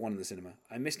saw number 1 in the cinema.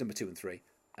 I missed number 2 and 3,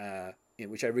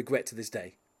 which I regret to this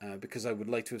day, because I would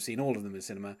like to have seen all of them in the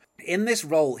cinema. In this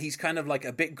role, he's kind of like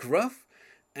a bit gruff.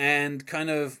 and kind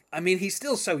of, I mean, he's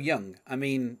still so young. I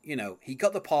mean, you know, he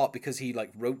got the part because he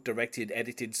like wrote, directed,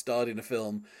 edited, starred in a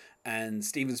film, and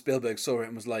Steven Spielberg saw it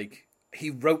and was like, he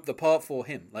wrote the part for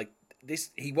him. Like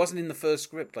this, he wasn't in the first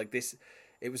script. Like this,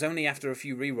 it was only after a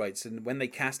few rewrites, and when they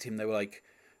cast him, they were like,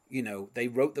 you know, they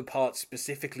wrote the part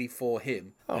specifically for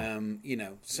him. You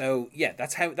know, so yeah,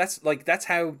 that's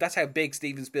how big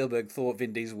Steven Spielberg thought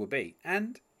Vin Diesel would be,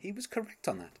 and he was correct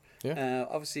on that. Yeah.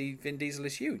 Obviously, Vin Diesel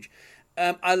is huge.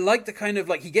 I like the kind of,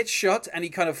 like, he gets shot and he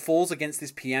kind of falls against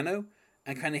this piano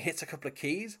and kind of hits a couple of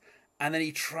keys, and then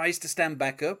he tries to stand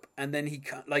back up, and then he,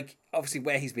 like, obviously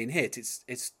where he's been hit,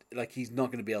 it's like he's not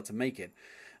going to be able to make it.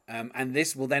 And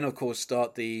this will then, of course,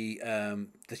 start the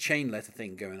chain letter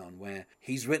thing going on, where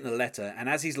he's written a letter, and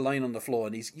as he's lying on the floor,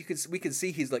 and we can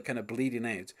see he's like kind of bleeding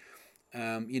out.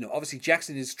 You know, obviously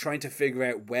Jackson is trying to figure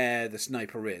out where the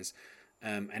sniper is,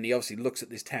 and he obviously looks at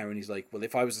this tower, and he's like, well,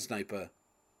 if I was a sniper,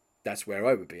 that's where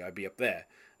I would be. I'd be up there.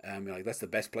 Like that's the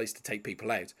best place to take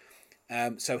people out.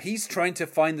 So he's trying to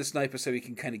find the sniper so he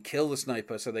can kind of kill the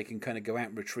sniper, so they can kind of go out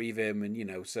and retrieve him, and, you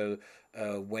know, so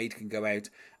Wade can go out.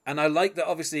 And I like that,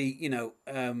 obviously, you know,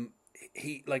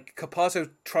 he, like, Capazzo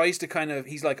tries to kind of,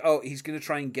 he's like, oh, he's going to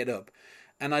try and get up.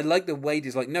 And I like that Wade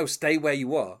is like, no, stay where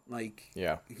you are. Like,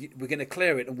 yeah, we're going to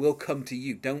clear it and we'll come to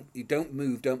you. Don't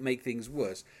move. Don't make things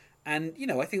worse. And, you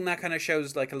know, I think that kind of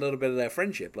shows, like, a little bit of their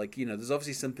friendship. Like, you know, there's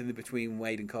obviously something between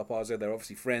Wade and Carpazzo. They're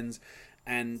obviously friends.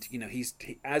 And, you know,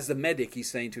 as the medic,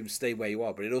 he's saying to him, stay where you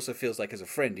are. But it also feels like, as a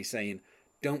friend, he's saying,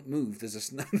 don't move. There's a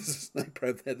sniper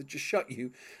over there that just shot you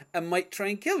and might try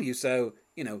and kill you. So,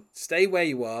 you know, stay where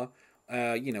you are.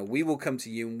 You know, we will come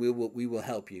to you and we will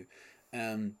help you.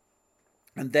 And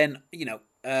then, you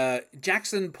know,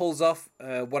 Jackson pulls off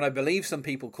what I believe some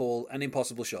people call an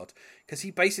impossible shot, because he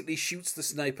basically shoots the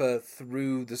sniper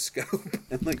through the scope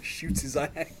and, like, shoots his eye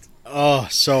out. Oh,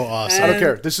 so awesome. I don't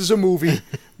care. This is a movie.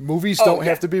 Movies don't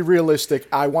have to be realistic.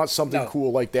 I want something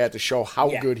cool like that to show how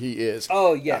good he is.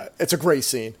 Oh, yeah. It's a great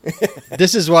scene.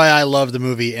 This is why I love the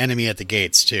movie Enemy at the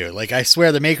Gates, too. Like, I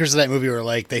swear the makers of that movie were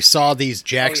like, they saw these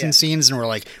Jackson scenes and were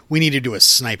like, we need to do a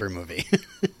sniper movie.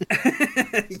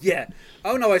 Yeah.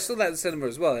 Oh, no, I saw that at the cinema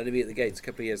as well, Enemy at the Gates, a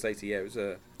couple of years later. Yeah, it was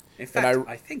in fact,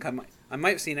 I think I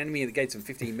might have seen Enemy at the Gates in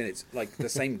 15 minutes, like the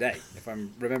same day, if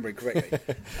I'm remembering correctly.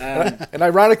 And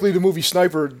ironically, the movie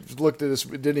Sniper looked at this,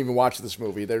 didn't even watch this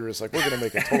movie. They were just like, we're going to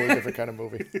make a totally different kind of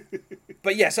movie.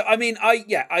 But yeah, so I mean,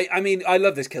 I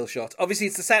love this kill shot. Obviously,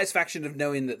 it's the satisfaction of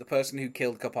knowing that the person who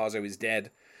killed Carpazzo is dead.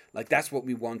 Like, that's what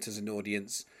we want as an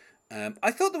audience.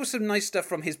 I thought there was some nice stuff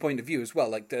from his point of view as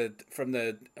well. Like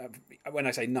when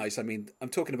I say nice, I mean I'm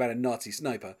talking about a Nazi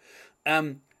sniper.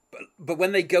 But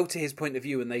when they go to his point of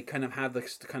view and they kind of have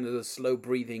the slow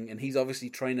breathing, and he's obviously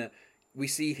we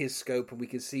see his scope and we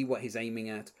can see what he's aiming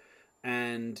at,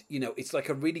 and, you know, it's like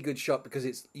a really good shot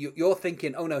because you're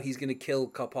thinking, oh no, he's going to kill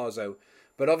Carpazzo,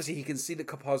 but obviously he can see that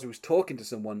Carpazzo is talking to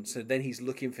someone, so then he's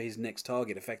looking for his next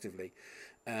target effectively.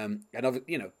 And,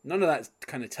 you know, none of that's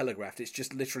kind of telegraphed. It's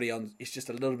just literally it's just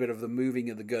a little bit of the moving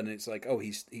of the gun, and it's like, oh,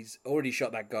 he's already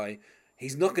shot that guy.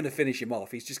 He's not going to finish him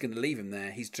off. He's just going to leave him there.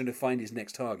 He's trying to find his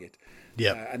next target.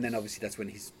 Yeah. And then obviously that's when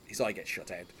his eye gets shot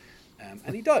out,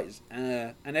 and he dies.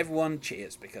 And everyone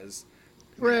cheers because.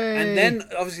 Hooray. And then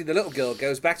obviously the little girl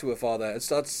goes back to her father and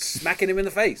starts smacking him in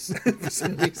the face for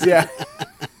some reason. Yeah.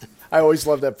 I always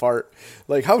love that part.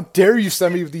 Like, how dare you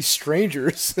send me with these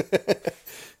strangers?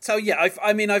 So yeah, I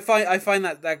find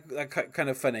that kind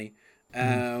of funny,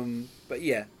 but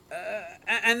yeah,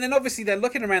 and then obviously they're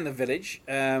looking around the village.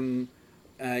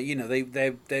 You know,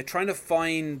 they're trying to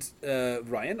find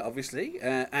Ryan, obviously,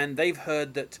 and they've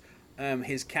heard that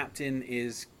his captain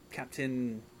is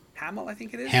Captain Hamill, I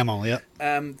think it is. Hamill, yeah.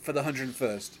 For the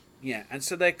 101st, yeah, and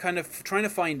so they're kind of trying to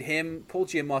find him. Paul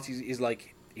Giamatti is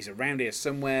like, he's around here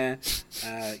somewhere.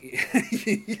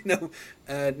 You know,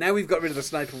 now we've got rid of the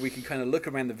sniper, we can kind of look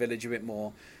around the village a bit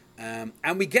more.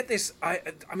 And we get this,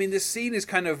 I mean, this scene is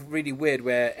kind of really weird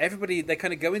where they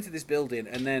kind of go into this building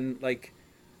and then, like,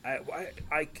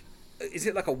 is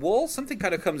it like a wall? Something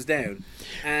kind of comes down.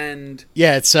 And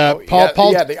yeah, it's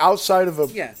Paul. Yeah, the outside of a...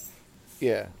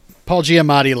 Yeah. Paul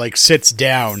Giamatti, like, sits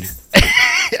down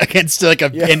against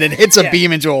and then hits a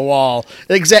beam into a wall.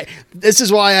 This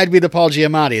is why I'd be the Paul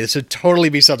Giamatti. This would totally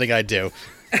be something I'd do.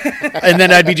 And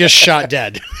then I'd be just shot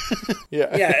dead. Yeah,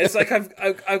 it's like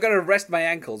I've got to rest my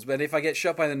ankles, but if I get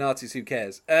shot by the Nazis, who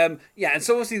cares? Yeah, and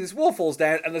so obviously this wall falls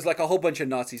down, and there's like a whole bunch of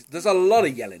Nazis. There's a lot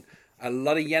of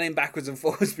yelling backwards and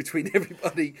forwards between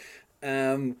everybody.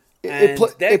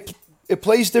 It it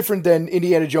plays different than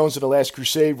Indiana Jones and the Last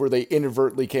Crusade, where they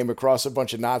inadvertently came across a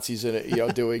bunch of Nazis in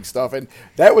it, doing stuff, and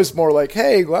that was more like,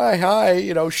 hey,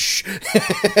 hi, shh.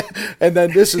 And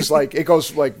then this is like, it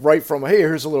goes like right from, hey,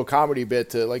 here's a little comedy bit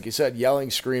to, like you said, yelling,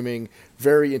 screaming,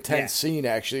 very intense scene.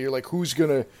 Actually, you're like, who's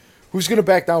gonna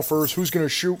back down first? Who's gonna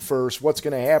shoot first? What's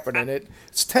gonna happen? And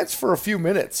it's tense for a few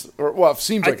minutes, or it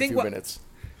seems like a few minutes.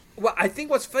 Well, I think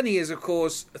what's funny is, of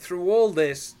course, through all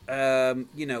this,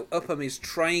 Upham is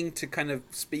trying to kind of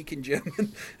speak in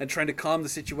German and trying to calm the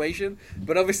situation,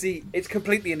 but obviously it's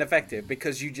completely ineffective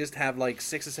because you just have like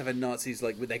 6 or 7 Nazis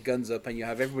like with their guns up, and you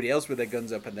have everybody else with their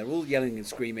guns up, and they're all yelling and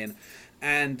screaming.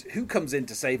 And who comes in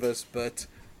to save us but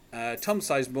Tom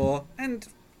Sizemore and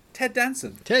Ted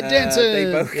Danson? Ted Danson! They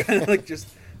both kind of like just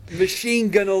machine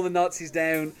gun all the Nazis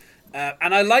down,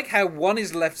 and I like how one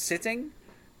is left sitting.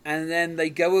 And then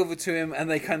they go over to him and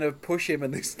they kind of push him,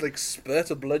 and this like spurt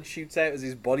of blood shoots out as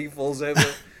his body falls over.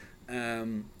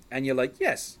 And you're like,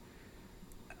 yes,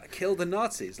 kill the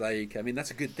Nazis. Like, I mean,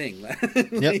 that's a good thing.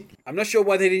 Yep. I'm not sure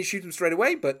why they didn't shoot him straight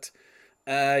away, but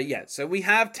yeah. So we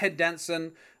have Ted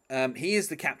Danson. He is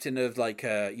the captain of like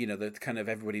the kind of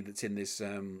everybody that's in this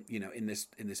in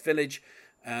this village.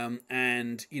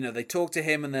 And they talk to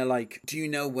him and they're like, do you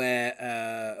know where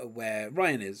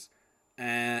Ryan is?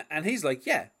 And he's like,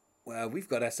 yeah, well, we've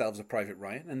got ourselves a Private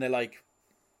Ryan. And they're like,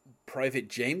 Private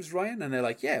James Ryan? And they're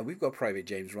like, yeah, we've got Private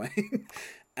James Ryan.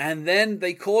 And then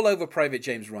they call over Private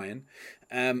James Ryan.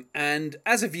 And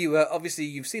as a viewer, obviously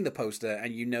you've seen the poster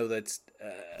and you know that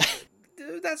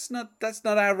that's not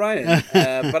our Ryan.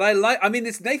 But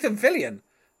it's Nathan Fillion.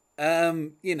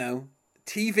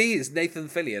 TV is Nathan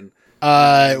Fillion.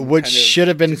 Which should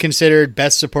have been considered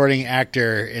best supporting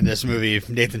actor in this movie,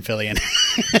 Nathan Fillion.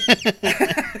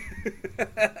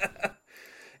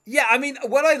 Yeah, I mean,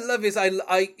 what I love is I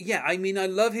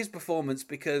love his performance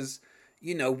because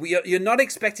you're not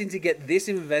expecting to get this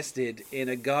invested in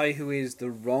a guy who is the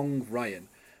wrong Ryan.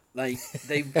 Like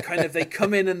they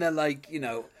come in and they're like,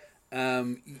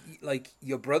 like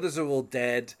your brothers are all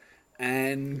dead.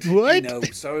 And,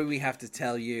 what? Sorry we have to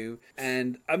tell you.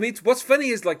 And, I mean, what's funny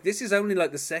is, like, this is only,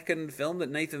 like, the second film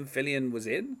that Nathan Fillion was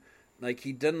in. Like,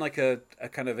 he'd done, like, a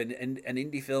kind of an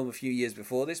indie film a few years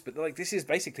before this. But, like, this is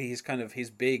basically his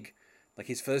big, like,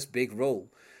 his first big role.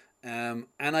 And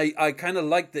I kind of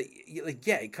like that, like,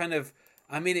 yeah, it kind of,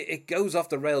 I mean, it goes off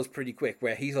the rails pretty quick.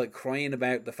 Where he's, like, crying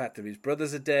about the fact that his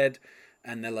brothers are dead.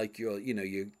 And they're like, you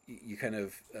kind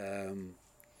of...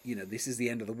 this is the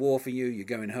end of the war for you. You're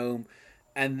going home.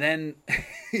 And then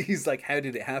he's like, how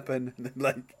did it happen? And they're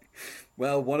like,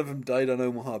 well, one of them died on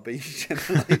Omaha Beach. And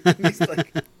he's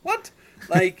like, what?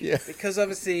 Like, because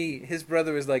obviously his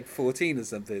brother is like 14 or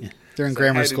something. Yeah. They're in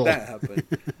grammar school. How did that happen?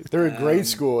 They're in grade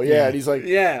school. Yeah. And he's like,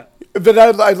 yeah. But I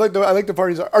like the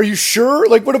part. He's like, are you sure?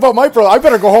 Like, what about my brother? I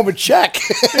better go home and check.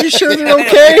 Are you sure they're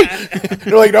okay?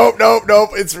 They're like, nope.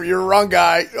 You're the wrong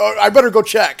guy. Oh, I better go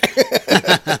check.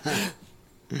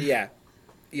 Yeah.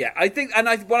 I think, and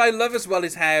what I love as well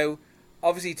is how,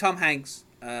 obviously, Tom Hanks,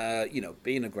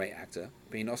 being a great actor,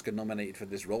 being Oscar nominated for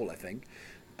this role, I think,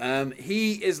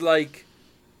 he is like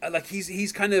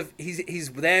he's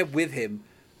there with him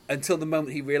until the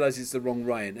moment he realizes it's the wrong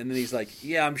Ryan, and then he's like,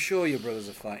 yeah, I'm sure your brothers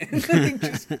are fine. And then he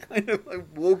just kind of like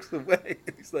walks away.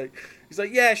 He's like,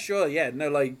 yeah, sure, yeah, no,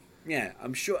 like, yeah,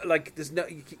 I'm sure, like, there's no,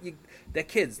 they're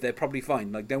kids, they're probably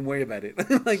fine, like, don't worry about it.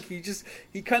 Like,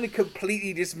 he kind of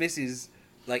completely dismisses,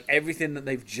 like, everything that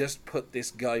they've just put this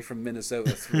guy from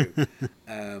Minnesota through,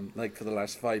 like, for the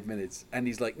last 5 minutes. And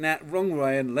he's like, nah, wrong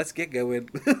Ryan, let's get going.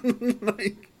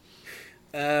 Like,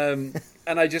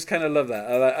 and I just kind of love that.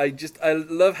 I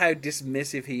love how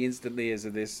dismissive he instantly is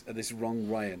of this wrong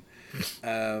Ryan.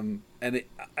 And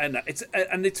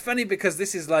it's funny because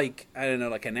this is like, I don't know,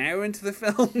 like an hour into the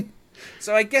film.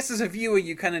 So I guess as a viewer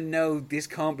you kind of know this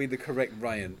can't be the correct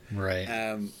Ryan.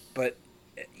 Right. But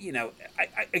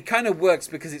it kind of works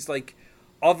because it's like,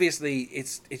 obviously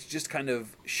it's just kind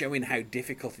of showing how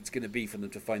difficult it's going to be for them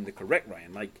to find the correct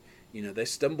Ryan. Like, they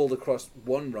stumbled across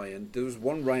one Ryan. There was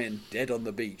one Ryan dead on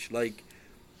the beach. Like,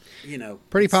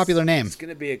 pretty popular name. It's going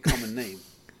to be a common name.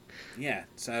 Yeah.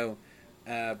 So,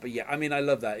 but yeah, I mean, I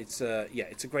love that. It's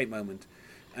it's a great moment.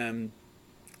 And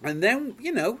then,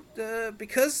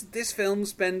 because this film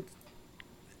spent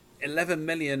 11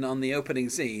 million on the opening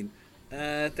scene,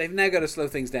 they've now got to slow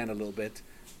things down a little bit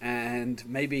and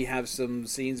maybe have some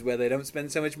scenes where they don't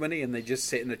spend so much money and they just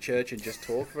sit in a church and just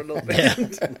talk for a little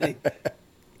bit.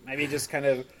 Maybe just kind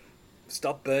of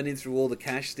stop burning through all the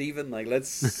cash, Stephen. Like,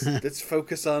 let's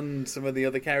focus on some of the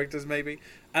other characters, maybe.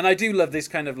 And I do love this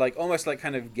kind of like almost like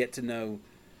kind of get to know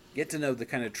the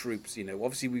kind of troops.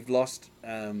 Obviously we've lost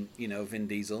Vin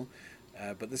Diesel,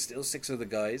 but there's still 6 other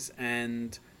guys,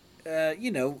 and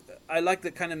I like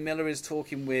that kind of Miller is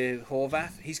talking with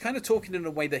Horvath. He's kind of talking in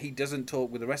a way that he doesn't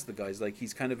talk with the rest of the guys. Like,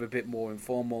 he's kind of a bit more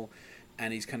informal,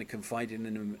 and he's kind of confiding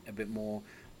in him a bit more.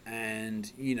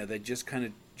 And they're just kind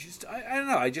of I don't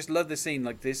know. I just love the scene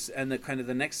like this, and the kind of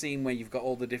the next scene where you've got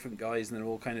all the different guys, and they're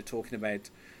all kind of talking about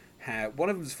how one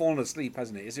of them's fallen asleep,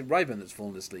 hasn't it? Is it Ryburn that's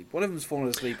fallen asleep? One of them's fallen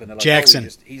asleep, and they're like, Jackson.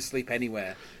 He's asleep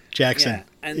anywhere. Jackson.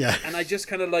 Yeah. And I just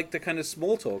kind of like the kind of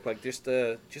small talk, like just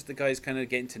the guys kind of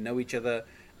getting to know each other,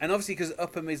 and obviously because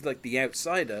Upham is like the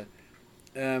outsider,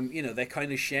 they're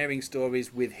kind of sharing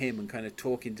stories with him and kind of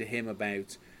talking to him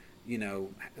about,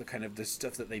 kind of the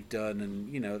stuff that they've done,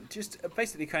 and just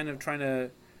basically kind of trying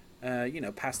to,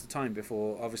 pass the time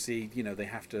before obviously they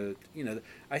have to.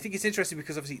 I think it's interesting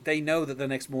because obviously they know that the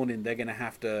next morning they're going to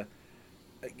have to.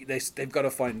 They've got to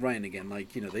find Ryan again.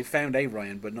 Like, they found a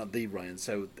Ryan, but not the Ryan.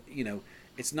 So,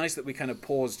 it's nice that we kind of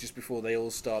pause just before they all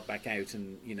start back out,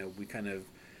 and we kind of.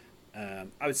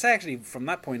 I would say actually from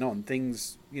that point on,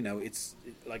 things it's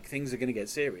like things are going to get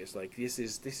serious. Like this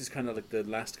is kind of like the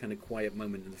last kind of quiet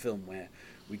moment in the film where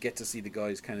we get to see the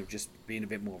guys kind of just being a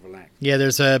bit more relaxed. Yeah,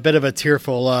 there's a bit of a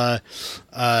tearful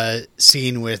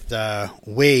scene with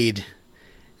Wade.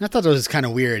 And I thought that was kind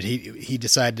of weird. He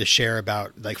decided to share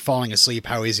about like falling asleep,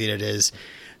 how easy it is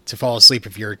to fall asleep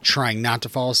if you're trying not to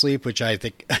fall asleep, which I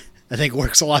think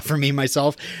works a lot for me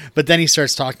myself. But then he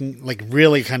starts talking like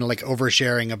really kind of like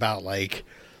oversharing about like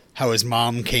how his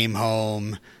mom came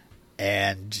home,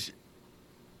 and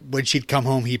when she'd come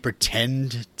home, he'd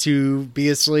pretend to be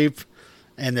asleep,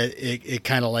 and that it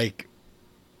kind of like,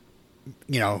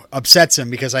 upsets him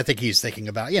because I think he's thinking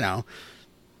about,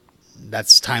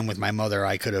 that's time with my mother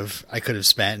I could have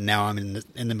spent, and now I'm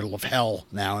in the middle of hell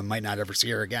now and might not ever see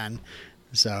her again.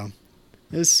 So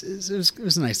it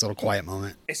was a nice little quiet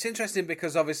moment. It's interesting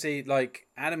because obviously, like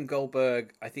Adam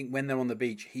Goldberg, I think when they're on the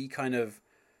beach, he kind of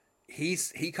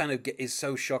is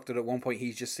so shocked that at one point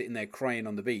he's just sitting there crying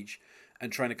on the beach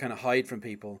and trying to kind of hide from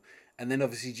people. And then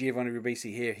obviously Giovanni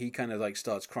Ribisi here, he kind of like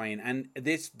starts crying, and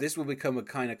this will become a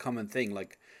kind of common thing.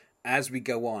 Like as we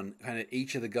go on, kind of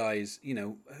each of the guys,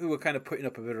 who are kind of putting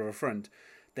up a bit of a front,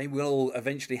 they will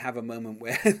eventually have a moment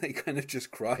where they kind of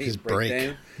just cry and break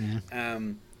down. Yeah.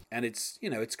 And it's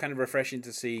it's kind of refreshing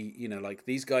to see like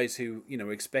these guys who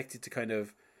are expected to kind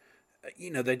of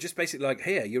they're just basically like,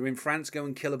 here, you're in France, go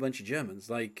and kill a bunch of Germans.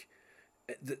 Like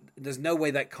there's no way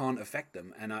that can't affect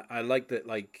them, and I like that,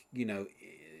 like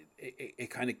it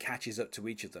kind of catches up to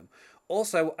each of them.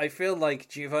 Also, I feel like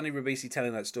Giovanni Ribisi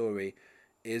telling that story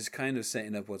is kind of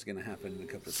setting up what's going to happen in a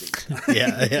couple of scenes.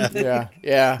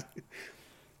 Yeah.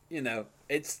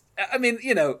 It's, I mean,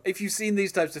 if you've seen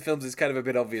these types of films, it's kind of a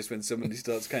bit obvious when somebody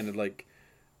starts kind of like,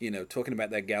 talking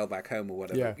about their gal back home or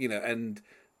whatever, and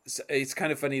it's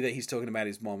kind of funny that he's talking about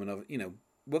his mom, and,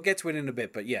 we'll get to it in a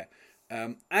bit, but yeah.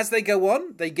 As they go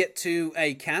on, they get to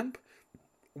a camp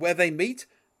where they meet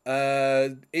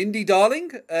Indy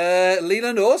Darling,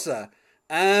 Leland Orser,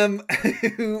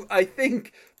 who I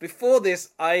think before this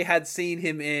I had seen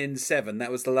him in Seven.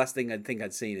 That was the last thing I think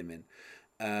I'd seen him in.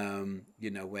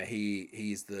 Where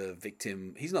he's the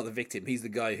victim. He's not the victim. He's the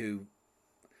guy who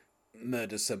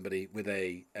murders somebody with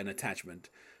an attachment.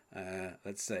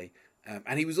 Let's say,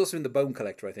 and he was also in The Bone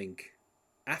Collector, I think.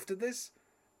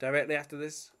 Directly after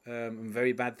this, and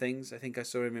Very Bad Things. I think I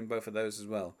saw him in both of those as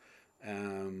well.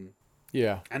 And he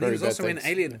was also in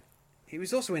Alien. He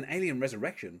was also in Alien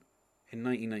Resurrection in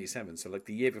 1997. So like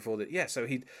the year before that. Yeah. So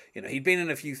he'd been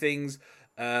in a few things.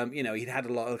 He'd had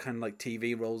a lot of kind of like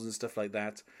TV roles and stuff like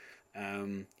that.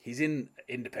 He's in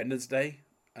Independence Day.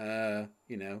 And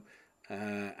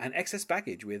Excess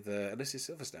Baggage with Alicia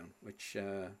Silverstone, which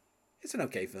it's an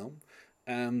okay film.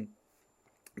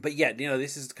 But yeah,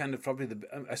 this is kind of probably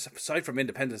aside from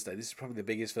Independence Day, this is probably the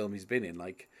biggest film he's been in.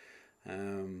 Like,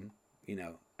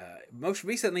 most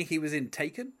recently he was in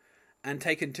Taken, and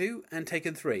Taken 2, and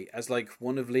Taken 3 as like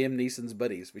one of Liam Neeson's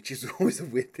buddies, which is always a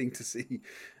weird thing to see.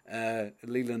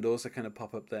 Leland also kind of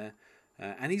pop up there,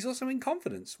 and he's also in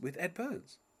Confidence with Ed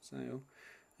Burns. So,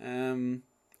 and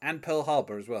Pearl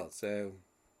Harbor as well. So,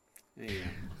 there you go.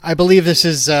 I believe this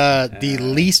is the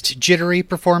least jittery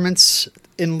performance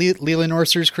in Leland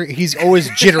Orser's career. He's always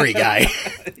jittery guy.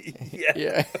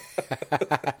 Yeah.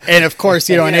 And of course,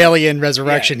 in Alien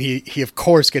Resurrection, he of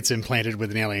course gets implanted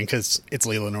with an alien because it's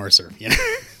Leland Orser.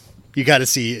 You got to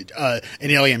see an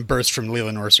alien burst from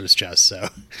Leland Orser's chest. So,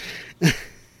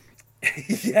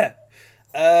 yeah.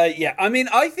 I mean,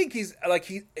 I think he's like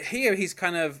he's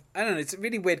kind of, I don't know. It's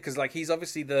really weird because like he's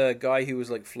obviously the guy who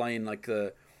was like flying like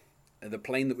the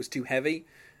plane that was too heavy.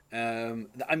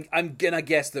 I'm gonna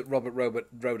guess that Robert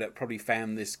Rodat probably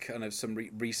found this kind of some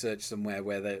research somewhere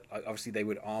where they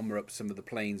would armor up some of the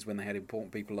planes when they had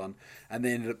important people on, and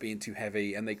they ended up being too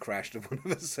heavy and they crashed with one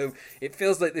of us. So it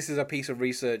feels like this is a piece of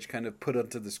research kind of put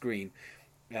onto the screen,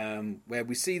 where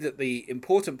we see that the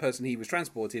important person he was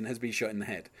transporting has been shot in the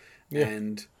head,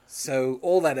 and so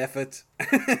all that effort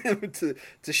to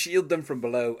shield them from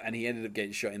below, and he ended up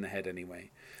getting shot in the head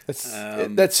anyway.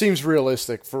 That seems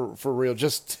realistic for real.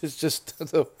 It's just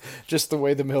the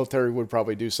way the military would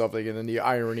probably do something, and then the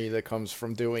irony that comes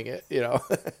from doing it.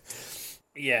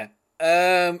 Yeah.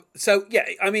 So yeah,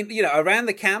 I mean, around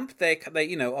the camp, they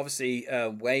obviously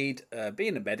Wade,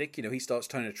 being a medic, he starts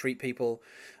trying to treat people,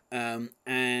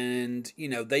 and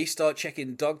they start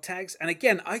checking dog tags. And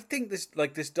again, I think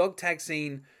this dog tag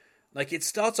scene, it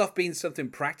starts off being something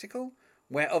practical,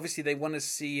 where obviously they want to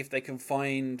see if they can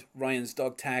find Ryan's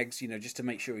dog tags, just to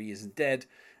make sure he isn't dead.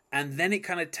 And then it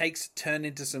kind of takes a turn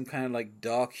into some kind of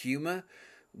dark humor,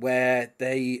 where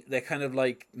they're kind of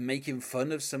making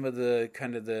fun of some of the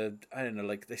kind of I don't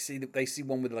know, they see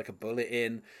one with a bullet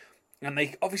in, and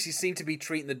they obviously seem to be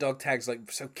treating the dog tags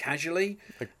so casually.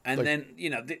 Then,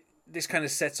 this kind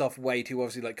of sets off Wade, who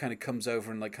obviously kind of comes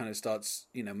over and kind of starts,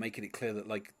 making it clear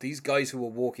that these guys who are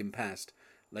walking past,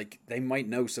 they might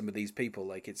know some of these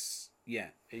people.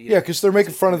 Because they're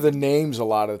making fun of the names a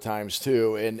lot of the times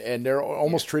too, and they're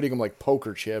almost treating them like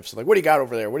poker chips. What do you got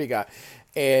over there? What do you got?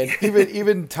 And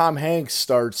even Tom Hanks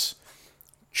starts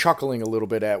chuckling a little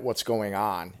bit at what's going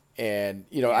on, and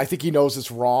I think he knows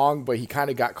it's wrong, but he kind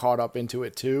of got caught up into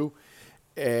it too.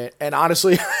 And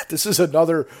honestly, this is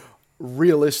another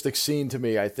realistic scene to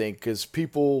me, I think, because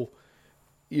people,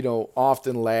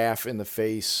 often laugh in the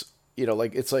face.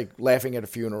 It's like laughing at a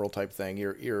funeral type thing.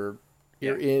 You're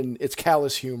in, it's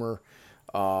callous humor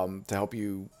to help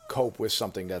you cope with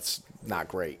something that's not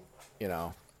great,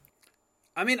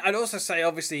 I mean, I'd also say,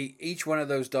 obviously, each one of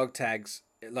those dog tags,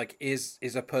 is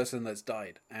a person that's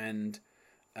died. And,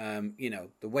 the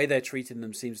way they're treating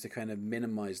them seems to kind of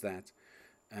minimize that.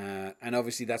 And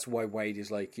obviously that's why Wade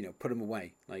is put them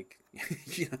away.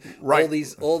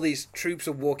 Right. All these troops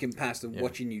are walking past and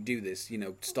watching you do this,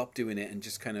 stop doing it and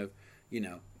just kind of,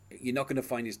 you're not going to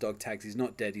find his dog tags. He's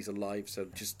not dead. He's alive. So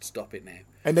just stop it now.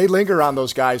 And they linger on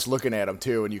those guys looking at him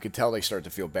too. And you can tell they start to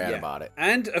feel bad about it.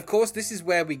 And of course, this is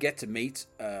where we get to meet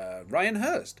Ryan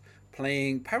Hurst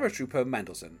playing Paratrooper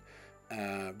Mandelson.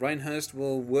 Ryan Hurst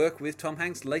will work with Tom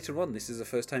Hanks later on. This is the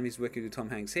first time he's working with Tom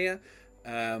Hanks here.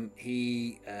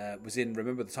 He was in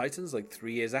Remember the Titans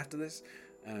 3 years after this,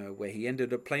 where he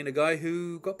ended up playing a guy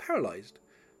who got paralyzed.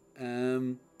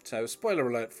 So spoiler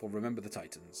alert for Remember the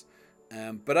Titans.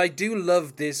 But I do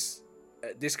love this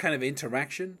kind of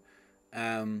interaction.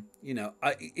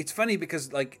 It's funny because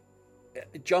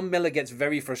John Miller gets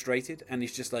very frustrated and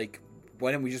he's just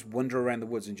why don't we just wander around the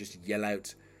woods and just yell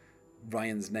out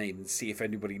Ryan's name and see if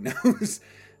anybody knows.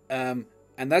 And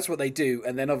that's what they do.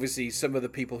 And then obviously some of the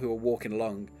people who are walking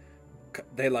along,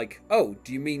 they're like, oh,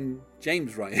 do you mean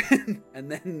James Ryan?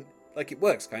 And then it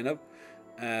works kind of.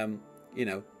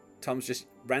 Tom's just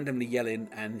randomly yelling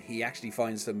and he actually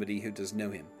finds somebody who does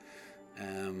know him.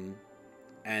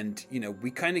 And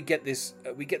we kind of get this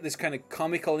kind of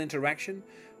comical interaction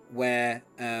where,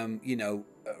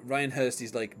 Ryan Hurst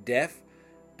is deaf.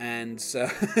 And so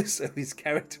his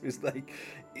character is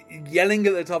yelling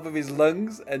at the top of his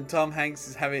lungs, and Tom Hanks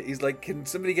is he's like, can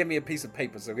somebody get me a piece of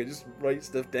paper so I can just write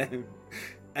stuff down?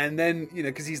 And then,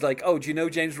 because he's like, oh, do you know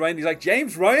James Ryan? He's like,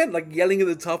 James Ryan? Yelling at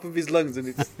the top of his lungs. And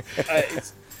it's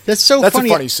That's funny. That's a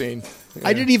funny scene. Yeah.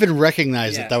 I didn't even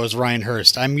recognize that was Ryan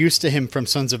Hurst. I'm used to him from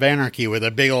Sons of Anarchy with a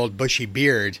big old bushy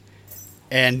beard.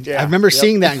 And I remember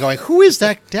seeing that and going, who is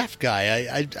that deaf guy?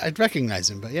 I'd recognize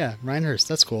him. But yeah, Ryan Hurst.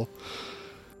 That's cool.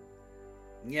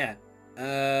 Yeah.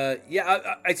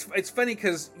 It's funny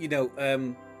because,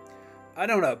 I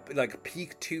don't know,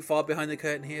 peek too far behind the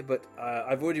curtain here, but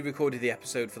I've already recorded the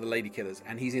episode for the Lady Killers,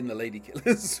 and he's in the Lady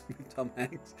Killers with Tom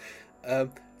Hanks.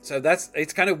 So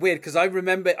it's kind of weird because I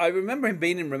remember him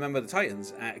being in Remember the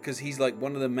Titans because he's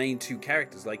one of the main two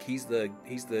characters. He's the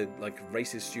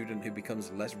racist student who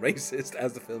becomes less racist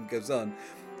as the film goes on.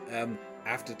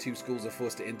 After two schools are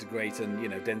forced to integrate, and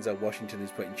Denzel Washington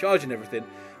is put in charge and everything.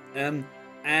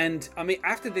 And I mean,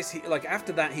 after this,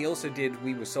 after that, he also did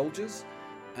We Were Soldiers.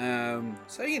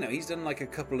 So he's done a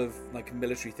couple of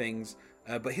military things.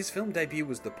 But his film debut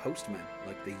was The Postman,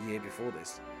 the year before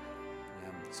this.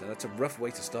 So that's a rough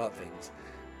way to start things.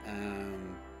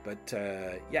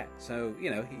 So he,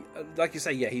 like you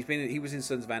say, he was in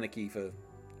Sons of Anarchy for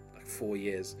 4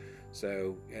 years.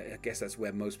 So I guess that's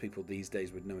where most people these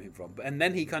days would know him from. And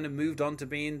then he kind of moved on to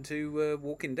being to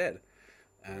Walking Dead.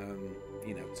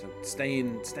 You know, so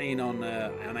staying on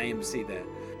AMC there.